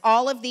miracles.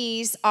 All of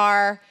these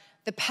are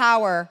the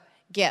power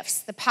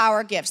gifts,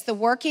 the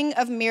working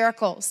of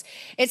miracles.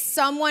 It's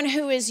someone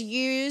who is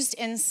used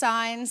in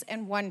signs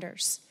and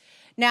wonders.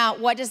 Now,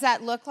 what does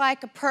that look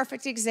like? A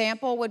perfect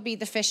example would be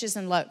the fishes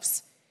and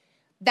loaves.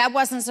 That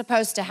wasn't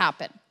supposed to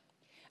happen.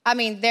 I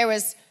mean, there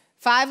was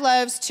 5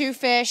 loaves, 2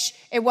 fish.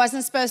 It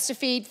wasn't supposed to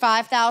feed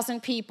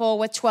 5,000 people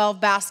with 12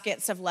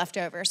 baskets of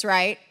leftovers,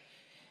 right?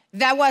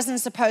 That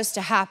wasn't supposed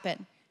to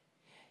happen.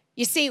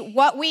 You see,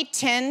 what we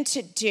tend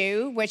to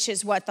do, which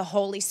is what the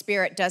Holy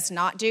Spirit does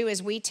not do,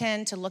 is we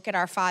tend to look at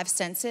our 5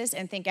 senses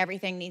and think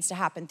everything needs to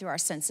happen through our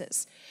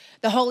senses.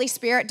 The Holy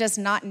Spirit does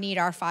not need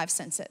our 5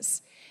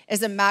 senses.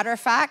 As a matter of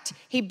fact,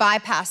 he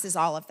bypasses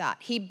all of that.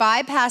 He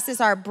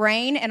bypasses our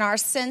brain and our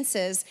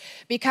senses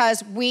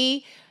because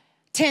we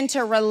tend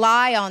to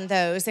rely on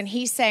those. And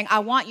he's saying, I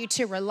want you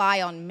to rely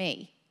on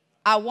me.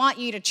 I want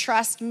you to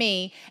trust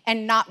me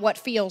and not what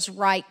feels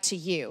right to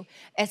you.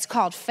 It's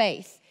called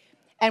faith.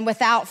 And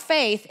without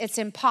faith, it's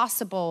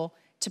impossible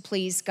to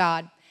please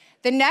God.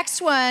 The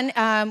next one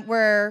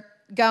we're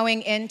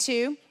going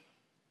into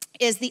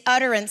is the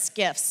utterance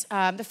gifts.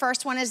 The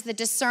first one is the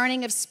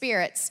discerning of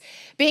spirits,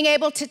 being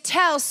able to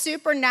tell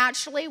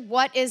supernaturally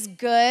what is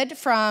good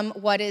from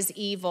what is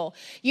evil.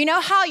 You know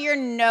how your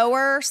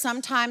knower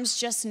sometimes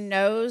just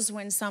knows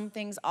when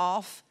something's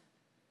off?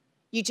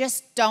 You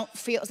just don't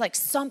feel, it's like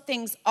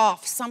something's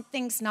off,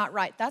 something's not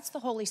right. That's the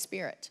Holy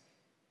Spirit.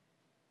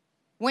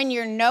 When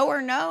your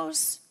knower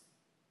knows,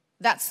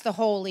 that's the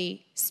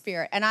Holy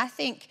Spirit. And I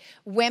think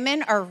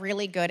women are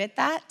really good at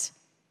that.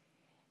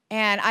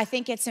 And I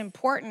think it's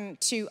important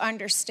to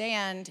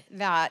understand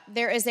that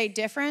there is a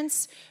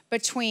difference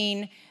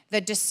between the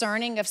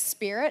discerning of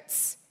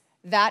spirits.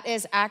 That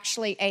is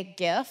actually a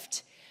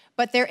gift.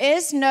 But there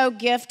is no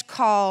gift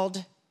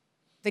called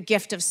the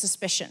gift of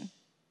suspicion.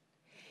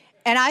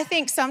 And I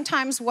think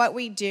sometimes what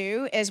we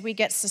do is we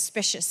get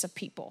suspicious of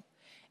people.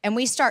 And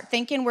we start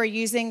thinking we're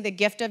using the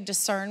gift of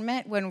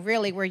discernment when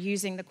really we're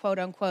using the quote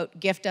unquote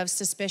gift of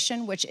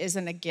suspicion, which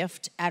isn't a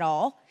gift at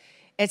all.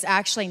 It's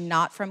actually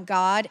not from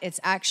God. It's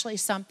actually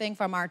something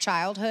from our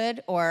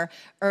childhood or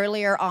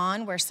earlier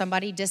on where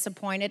somebody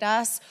disappointed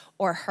us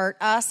or hurt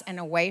us, and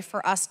a way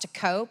for us to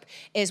cope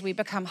is we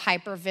become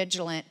hyper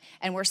vigilant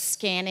and we're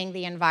scanning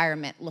the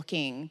environment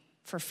looking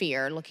for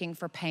fear, looking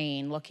for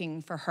pain,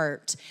 looking for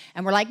hurt.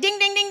 And we're like, ding,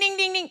 ding, ding, ding,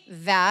 ding, ding.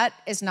 That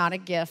is not a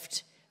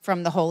gift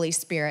from the Holy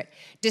Spirit.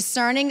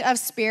 Discerning of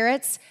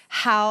spirits,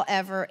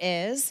 however,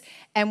 is.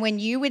 And when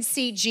you would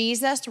see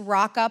Jesus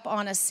rock up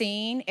on a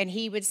scene and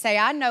he would say,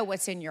 I know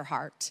what's in your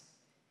heart.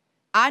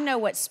 I know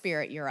what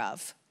spirit you're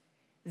of.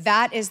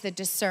 That is the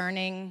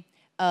discerning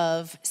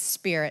of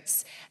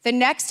spirits. The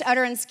next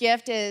utterance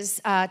gift is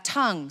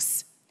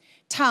tongues.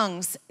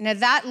 Tongues. Now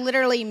that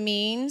literally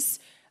means,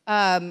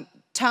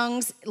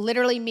 tongues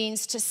literally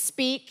means to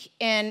speak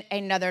in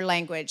another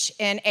language,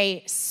 in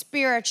a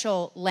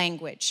spiritual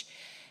language.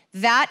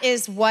 That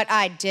is what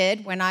I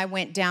did when I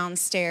went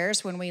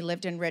downstairs when we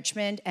lived in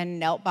Richmond and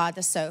knelt by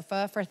the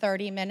sofa for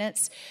 30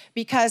 minutes.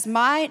 Because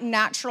my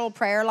natural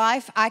prayer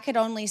life, I could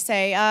only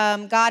say,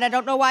 God, I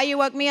don't know why you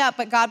woke me up,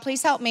 but God,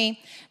 please help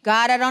me.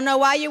 God, I don't know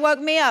why you woke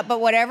me up,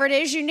 but whatever it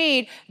is you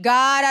need,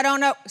 God, I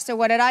don't know. So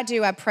what did I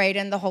do? I prayed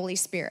in the Holy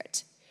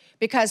Spirit.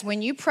 Because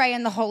when you pray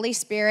in the Holy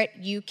Spirit,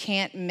 you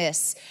can't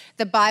miss.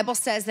 The Bible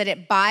says that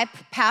it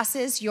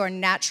bypasses your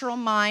natural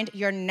mind.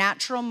 Your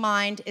natural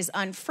mind is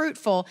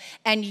unfruitful,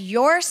 and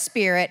your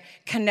spirit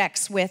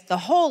connects with the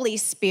Holy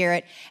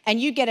Spirit,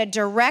 and you get a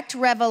direct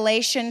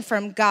revelation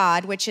from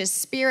God, which is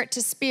spirit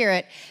to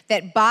spirit,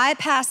 that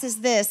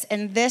bypasses this,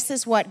 and this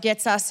is what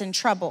gets us in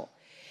trouble.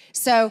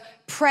 So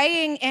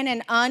praying in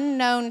an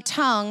unknown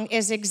tongue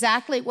is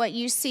exactly what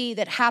you see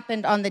that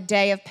happened on the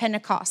day of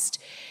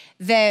Pentecost.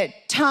 The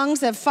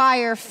tongues of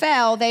fire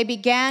fell, they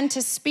began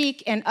to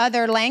speak in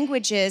other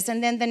languages.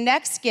 And then the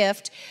next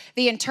gift,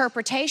 the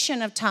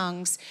interpretation of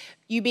tongues,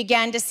 you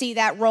began to see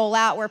that roll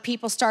out where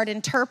people start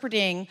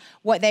interpreting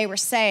what they were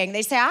saying.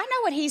 They say, I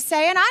know what he's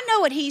saying, I know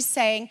what he's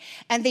saying.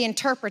 And the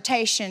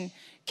interpretation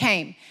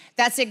came.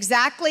 That's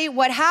exactly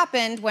what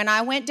happened when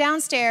I went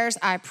downstairs.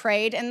 I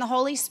prayed in the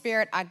Holy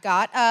Spirit. I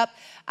got up,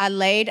 I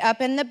laid up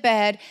in the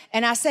bed,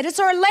 and I said, it's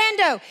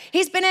Orlando.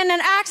 He's been in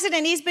an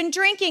accident. He's been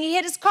drinking. He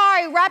hit his car.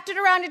 He wrapped it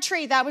around a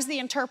tree. That was the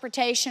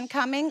interpretation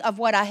coming of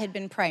what I had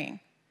been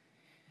praying.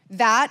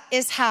 That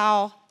is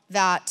how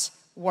that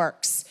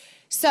works.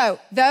 So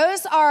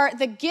those are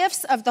the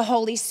gifts of the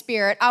Holy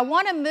Spirit. I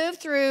want to move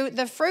through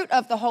the fruit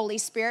of the Holy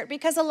Spirit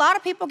because a lot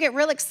of people get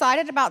real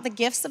excited about the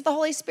gifts of the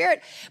Holy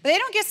Spirit, but they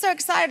don't get so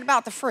excited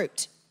about the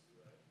fruit.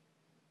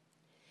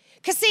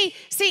 Because see,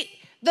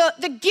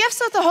 the gifts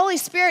of the Holy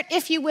Spirit,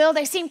 if you will,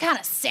 they seem kind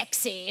of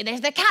sexy.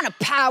 They're kind of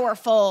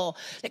powerful.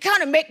 They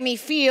kind of make me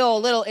feel a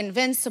little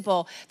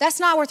invincible. That's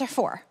not what they're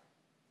for.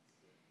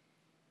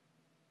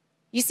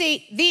 You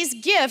see, these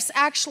gifts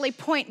actually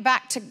point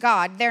back to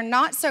God. They're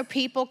not so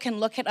people can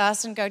look at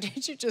us and go,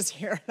 did you just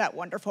hear that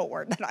wonderful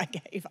word that I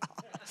gave?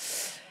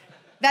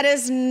 That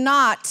is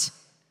not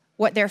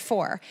what they're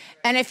for.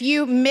 And if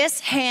you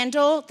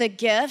mishandle the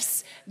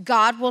gifts,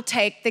 God will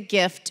take the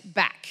gift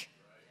back.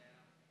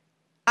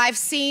 I've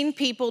seen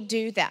people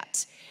do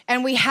that.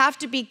 And we have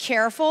to be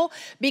careful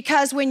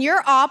because when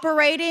you're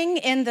operating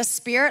in the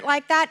Spirit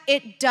like that,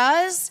 it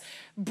does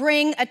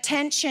bring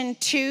attention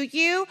to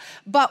you,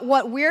 but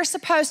what we're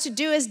supposed to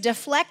do is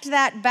deflect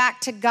that back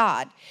to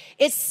God.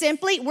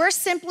 We're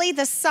simply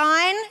the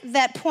sign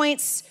that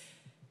points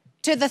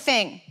to the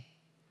thing,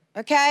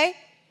 okay?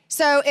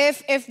 So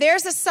if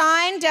there's a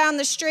sign down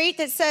the street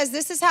that says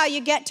this is how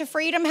you get to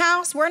Freedom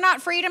House, we're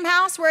not Freedom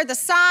House, we're the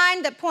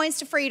sign that points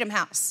to Freedom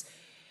House.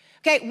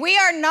 Okay, we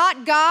are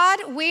not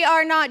God, we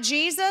are not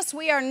Jesus,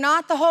 we are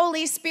not the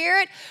Holy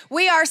Spirit,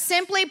 we are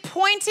simply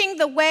pointing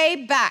the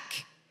way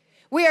back.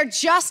 We are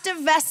just a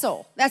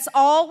vessel. That's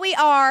all we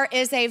are,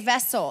 is a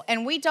vessel.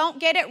 And we don't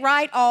get it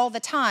right all the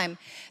time.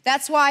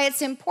 That's why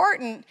it's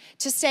important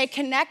to stay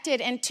connected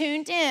and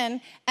tuned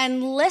in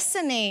and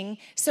listening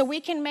so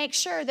we can make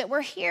sure that we're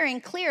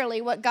hearing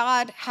clearly what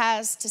God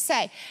has to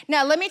say.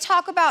 Now, let me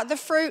talk about the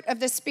fruit of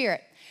the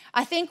Spirit.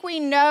 I think we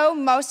know,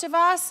 most of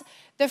us,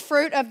 the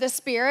fruit of the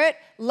Spirit: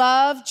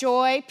 love,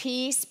 joy,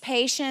 peace,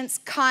 patience,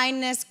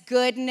 kindness,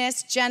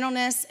 goodness,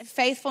 gentleness,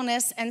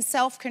 faithfulness, and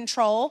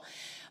self-control.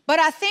 But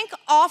I think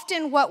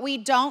often what we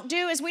don't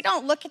do is we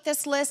don't look at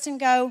this list and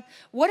go,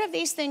 what of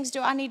these things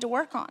do I need to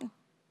work on?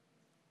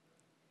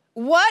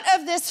 What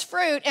of this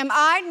fruit am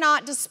I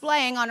not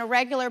displaying on a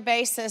regular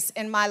basis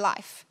in my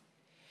life?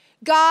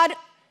 God,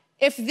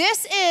 if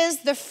this is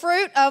the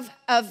fruit of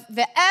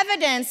the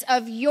evidence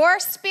of your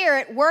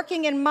Spirit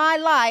working in my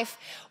life,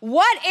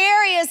 what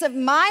areas of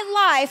my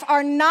life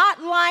are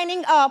not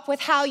lining up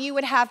with how you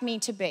would have me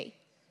to be?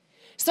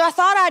 So I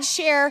thought I'd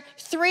share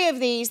 3 of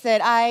these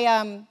that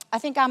I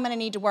think I'm going to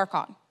need to work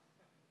on,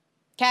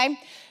 okay?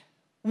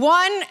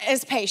 One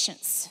is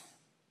patience.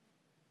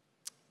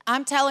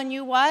 I'm telling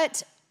you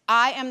what,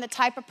 I am the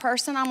type of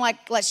person, I'm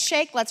like, let's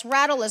shake, let's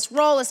rattle, let's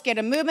roll, let's get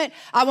a movement.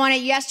 I want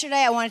it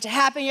yesterday. I want it to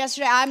happen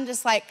yesterday. I'm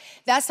just like,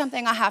 that's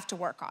something I have to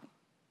work on.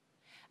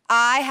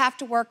 I have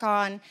to work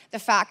on the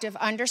fact of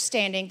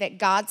understanding that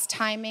God's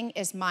timing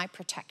is my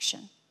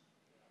protection.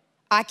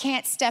 I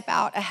can't step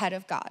out ahead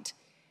of God.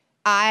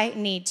 I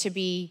need to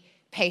be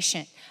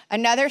patient.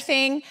 Another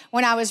thing,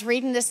 when I was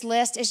reading this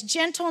list, is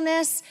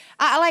gentleness.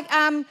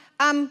 I'm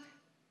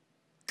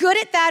good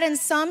at that in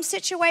some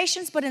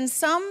situations, but in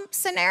some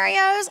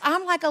scenarios,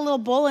 I'm like a little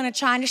bull in a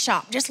china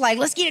shop. Just like,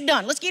 let's get it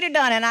done, let's get it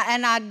done.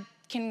 And I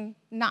can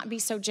not be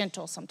so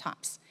gentle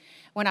sometimes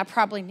when I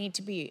probably need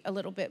to be a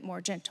little bit more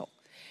gentle.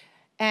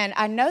 And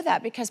I know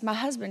that because my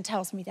husband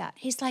tells me that.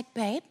 He's like,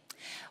 babe,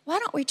 why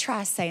don't we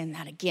try saying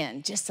that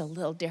again, just a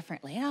little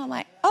differently? And I'm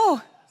like,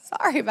 oh,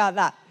 sorry about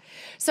that.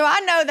 So I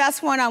know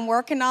that's one I'm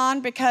working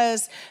on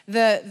because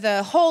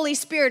the Holy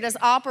Spirit is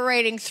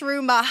operating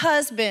through my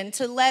husband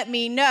to let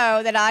me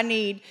know that I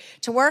need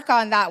to work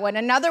on that one.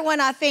 Another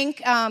one I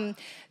think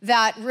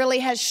that really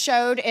has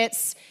showed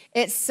its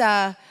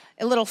a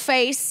little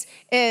face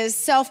is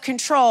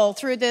self-control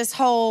through this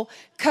whole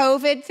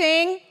COVID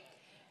thing.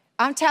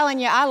 I'm telling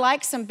you, I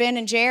like some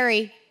Ben &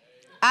 Jerry.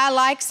 I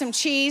like some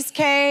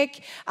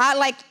cheesecake.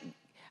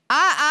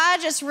 I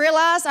just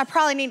realized I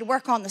probably need to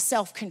work on the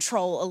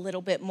self-control a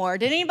little bit more.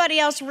 Did anybody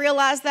else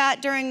realize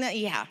that during the,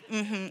 yeah,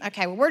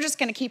 okay, well, we're just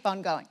gonna keep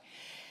on going.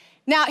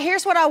 Now,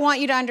 here's what I want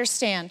you to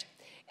understand,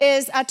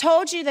 is I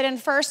told you that in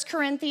 1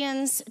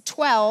 Corinthians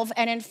 12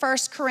 and in 1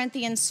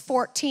 Corinthians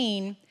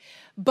 14,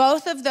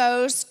 both of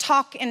those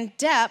talk in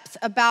depth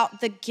about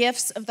the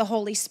gifts of the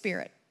Holy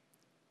Spirit.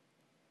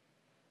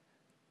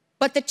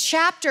 But the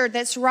chapter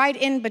that's right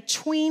in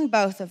between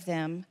both of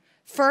them,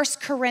 1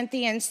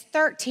 Corinthians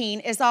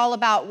 13, is all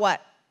about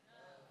what?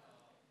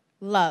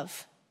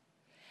 Love.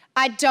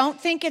 I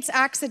don't think it's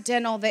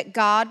accidental that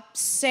God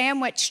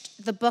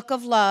sandwiched the book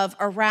of love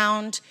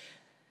around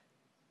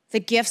the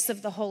gifts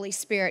of the Holy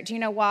Spirit. Do you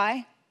know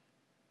why?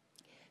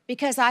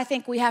 Because I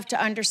think we have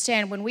to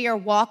understand when we are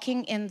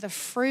walking in the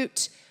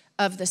fruit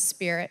of the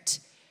Spirit,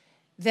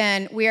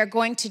 then we are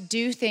going to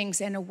do things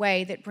in a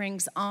way that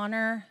brings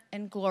honor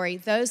and glory.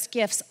 Those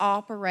gifts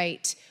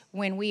operate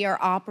when we are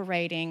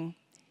operating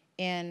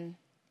in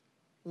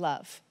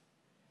love.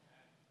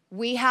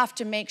 We have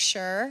to make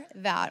sure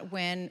that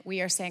when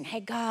we are saying, hey,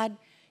 God,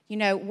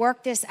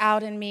 work this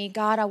out in me.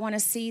 God, I want to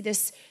see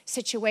this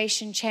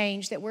situation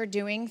change, that we're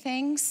doing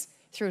things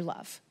through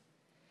love.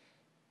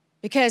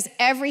 Because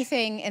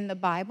everything in the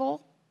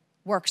Bible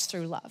works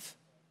through love.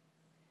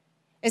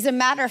 As a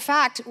matter of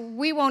fact,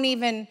 we won't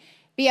even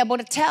be able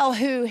to tell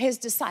who his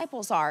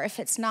disciples are if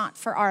it's not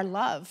for our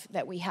love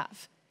that we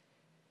have.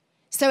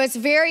 So it's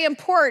very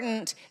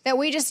important that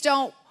we just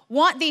don't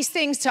want these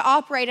things to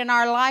operate in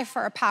our life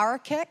for a power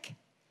kick,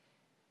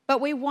 but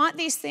we want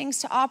these things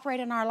to operate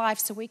in our life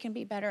so we can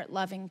be better at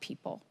loving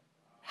people,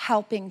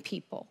 helping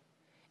people,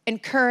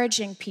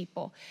 encouraging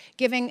people,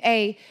 giving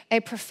a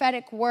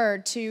prophetic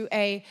word to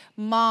a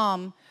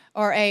mom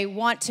or a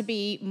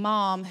want-to-be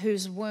mom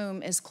whose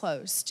womb is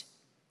closed.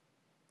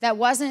 That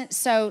wasn't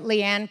so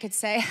Leanne could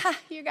say,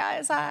 you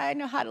guys, I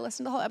know how to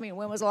listen to the whole,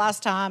 when was the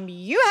last time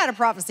you had a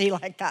prophecy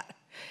like that?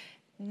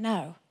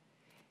 No,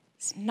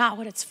 it's not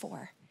what it's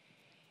for.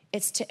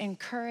 It's to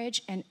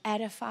encourage and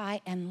edify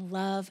and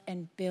love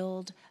and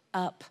build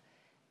up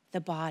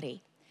the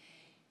body.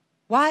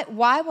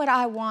 Why would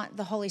I want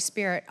the Holy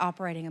Spirit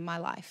operating in my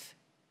life?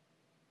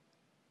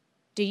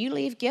 Do you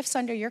leave gifts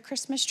under your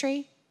Christmas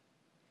tree?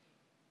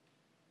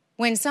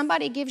 When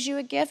somebody gives you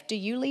a gift, do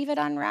you leave it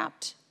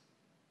unwrapped?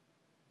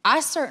 I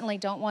certainly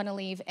don't want to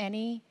leave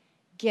any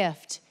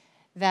gift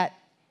that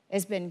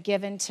has been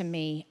given to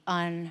me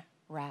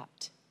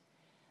unwrapped.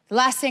 The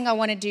last thing I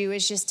want to do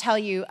is just tell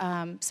you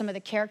some of the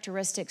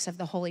characteristics of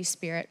the Holy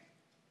Spirit.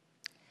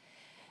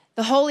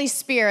 The Holy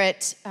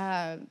Spirit,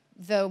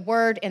 the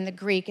word in the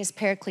Greek is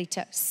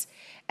parakletos.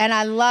 And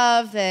I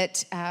love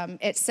that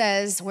it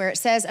says, where it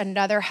says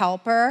another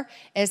helper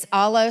is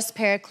allos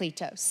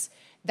parakletos.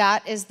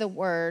 That is the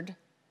word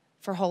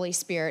for Holy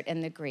Spirit in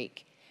the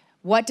Greek.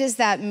 What does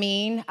that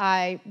mean?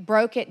 I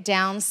broke it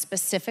down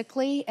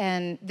specifically,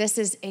 and this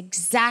is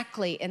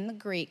exactly in the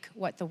Greek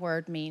what the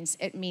word means.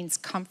 It means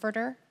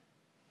comforter.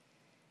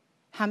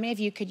 How many of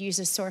you could use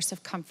a source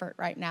of comfort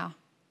right now?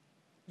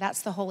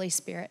 That's the Holy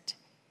Spirit.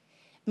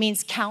 It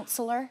means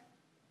counselor.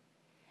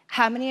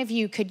 How many of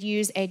you could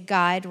use a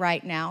guide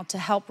right now to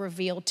help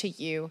reveal to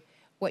you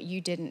what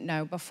you didn't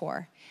know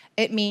before?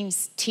 It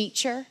means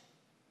teacher.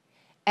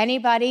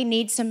 Anybody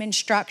need some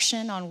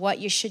instruction on what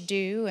you should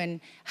do and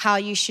how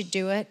you should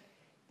do it?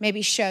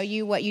 Maybe show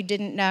you what you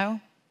didn't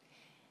know?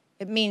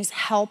 It means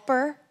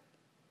helper,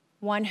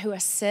 one who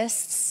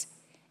assists.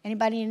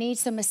 Anybody need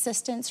some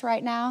assistance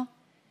right now?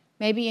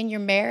 Maybe in your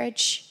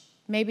marriage,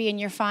 maybe in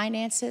your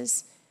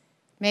finances,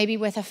 maybe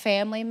with a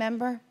family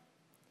member.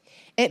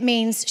 It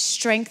means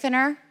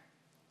strengthener.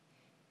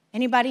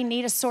 Anybody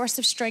need a source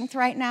of strength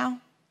right now?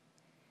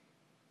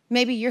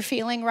 Maybe you're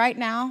feeling right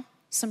now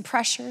some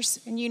pressures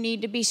and you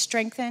need to be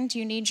strengthened.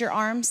 You need your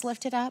arms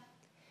lifted up.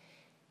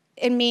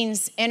 It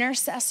means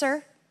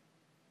intercessor,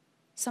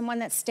 someone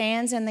that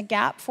stands in the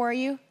gap for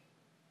you.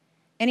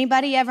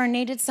 Anybody ever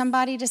needed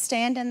somebody to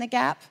stand in the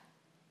gap?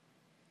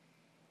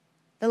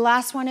 The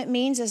last one it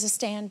means is a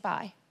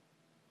standby.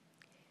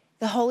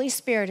 The Holy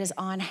Spirit is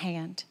on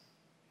hand.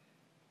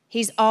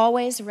 He's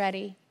always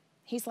ready.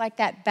 He's like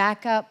that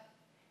backup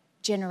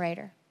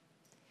generator.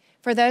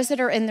 For those that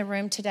are in the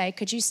room today,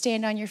 could you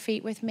stand on your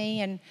feet with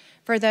me? And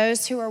for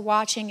those who are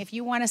watching, if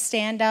you want to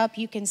stand up,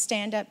 you can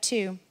stand up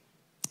too.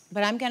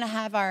 But I'm going to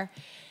have our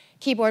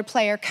keyboard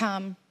player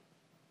come.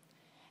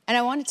 And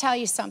I want to tell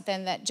you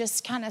something that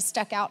just kind of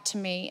stuck out to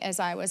me as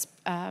I was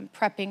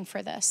prepping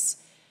for this.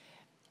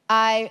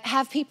 I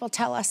have people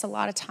tell us a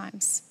lot of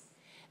times.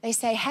 They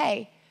say,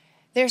 hey,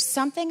 there's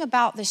something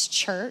about this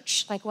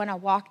church, like when I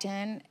walked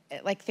in,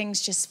 like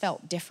things just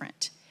felt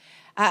different.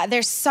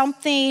 There's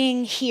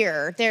something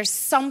here, there's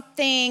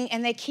something,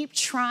 and they keep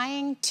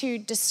trying to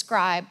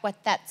describe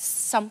what that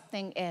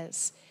something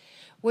is.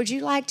 Would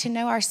you like to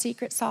know our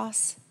secret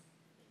sauce?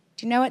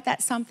 Do you know what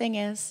that something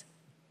is?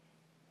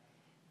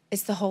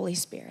 It's the Holy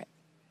Spirit.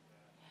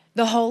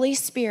 The Holy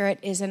Spirit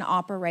is in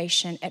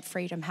operation at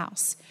Freedom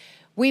House.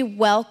 We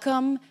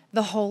welcome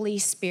the Holy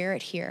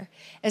Spirit here.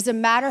 As a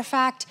matter of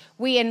fact,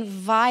 we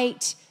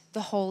invite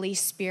the Holy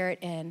Spirit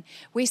in.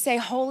 We say,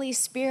 Holy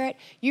Spirit,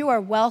 you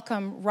are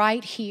welcome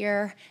right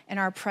here in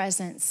our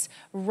presence,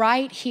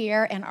 right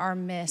here in our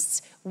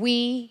midst.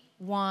 We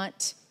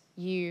want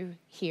you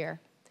here.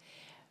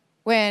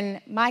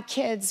 When my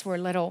kids were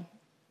little,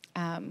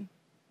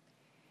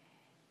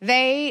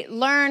 they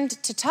learned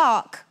to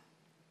talk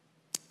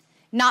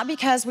not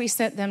because we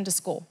sent them to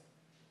school.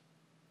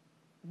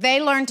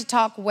 They learned to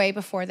talk way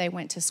before they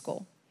went to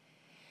school.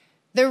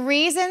 The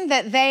reason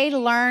that they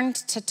learned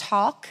to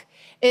talk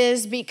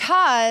is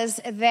because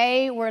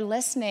they were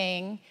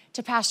listening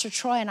to Pastor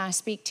Troy and I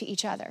speak to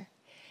each other.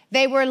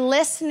 They were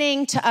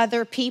listening to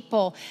other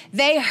people.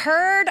 They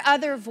heard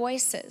other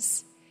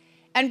voices.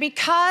 And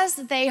because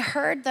they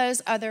heard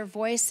those other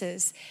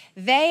voices,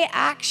 they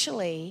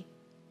actually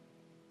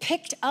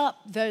picked up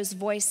those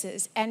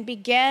voices and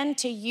began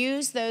to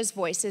use those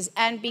voices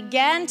and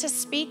began to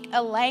speak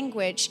a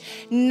language,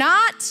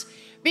 not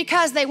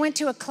because they went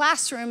to a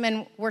classroom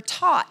and were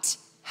taught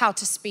how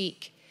to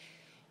speak,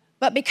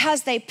 but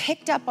because they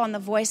picked up on the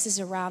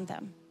voices around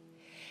them.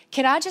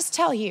 Can I just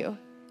tell you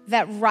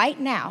that right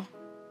now,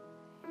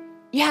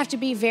 you have to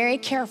be very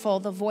careful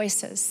the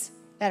voices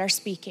that are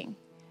speaking,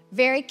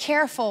 very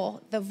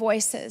careful the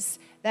voices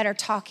that are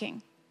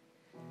talking.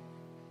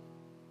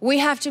 We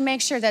have to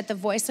make sure that the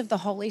voice of the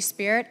Holy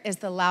Spirit is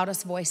the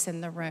loudest voice in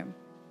the room.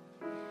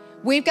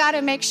 We've got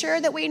to make sure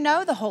that we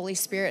know the Holy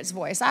Spirit's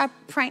voice. I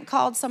prank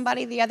called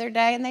somebody the other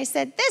day and they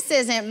said, "This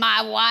isn't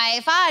my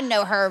wife. I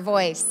know her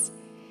voice."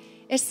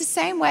 It's the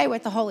same way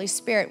with the Holy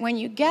Spirit. When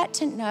you get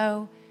to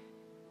know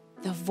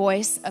the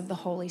voice of the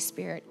Holy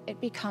Spirit, it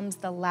becomes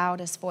the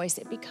loudest voice.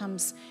 It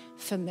becomes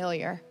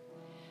familiar.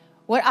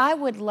 What I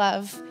would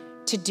love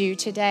to do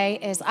today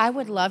is I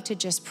would love to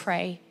just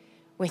pray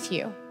with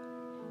you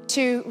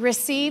to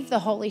receive the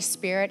Holy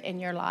Spirit in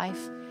your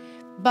life.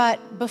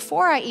 But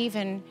before I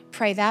even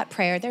pray that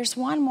prayer, there's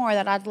one more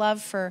that I'd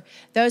love for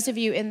those of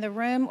you in the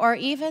room or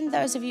even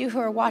those of you who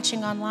are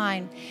watching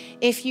online.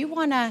 If you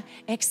want to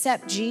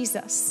accept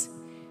Jesus,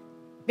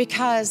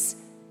 because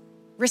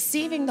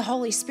receiving the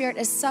Holy Spirit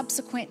is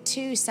subsequent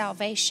to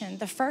salvation,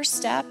 the first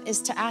step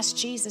is to ask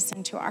Jesus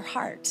into our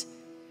heart,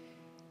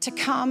 to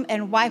come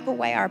and wipe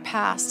away our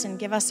past and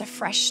give us a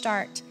fresh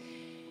start.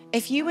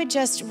 If you would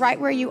just, right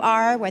where you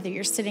are, whether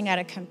you're sitting at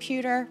a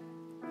computer,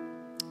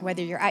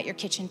 whether you're at your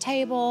kitchen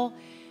table,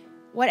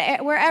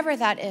 wherever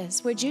that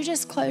is, would you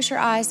just close your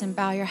eyes and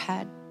bow your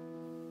head?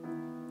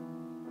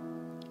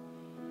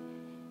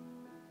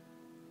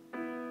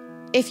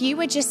 If you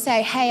would just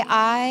say, "Hey,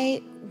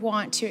 I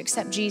want to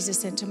accept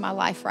Jesus into my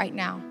life right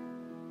now,"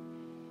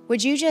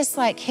 would you just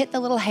hit the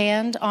little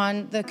hand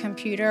on the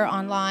computer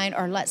online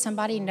or let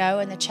somebody know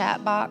in the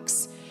chat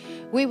box?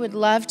 We would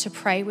love to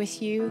pray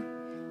with you.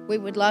 We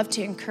would love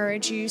to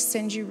encourage you,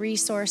 send you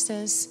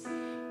resources.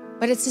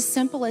 But it's as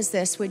simple as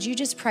this. Would you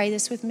just pray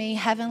this with me?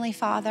 Heavenly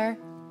Father,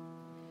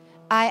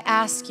 I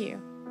ask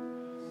you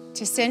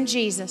to send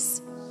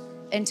Jesus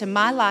into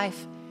my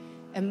life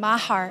and my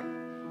heart.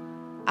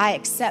 I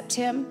accept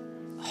him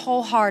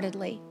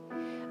wholeheartedly.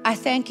 I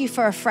thank you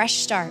for a fresh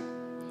start.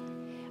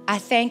 I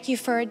thank you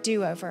for a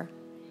do-over.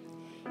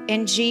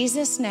 In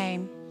Jesus'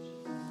 name,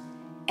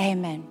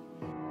 amen.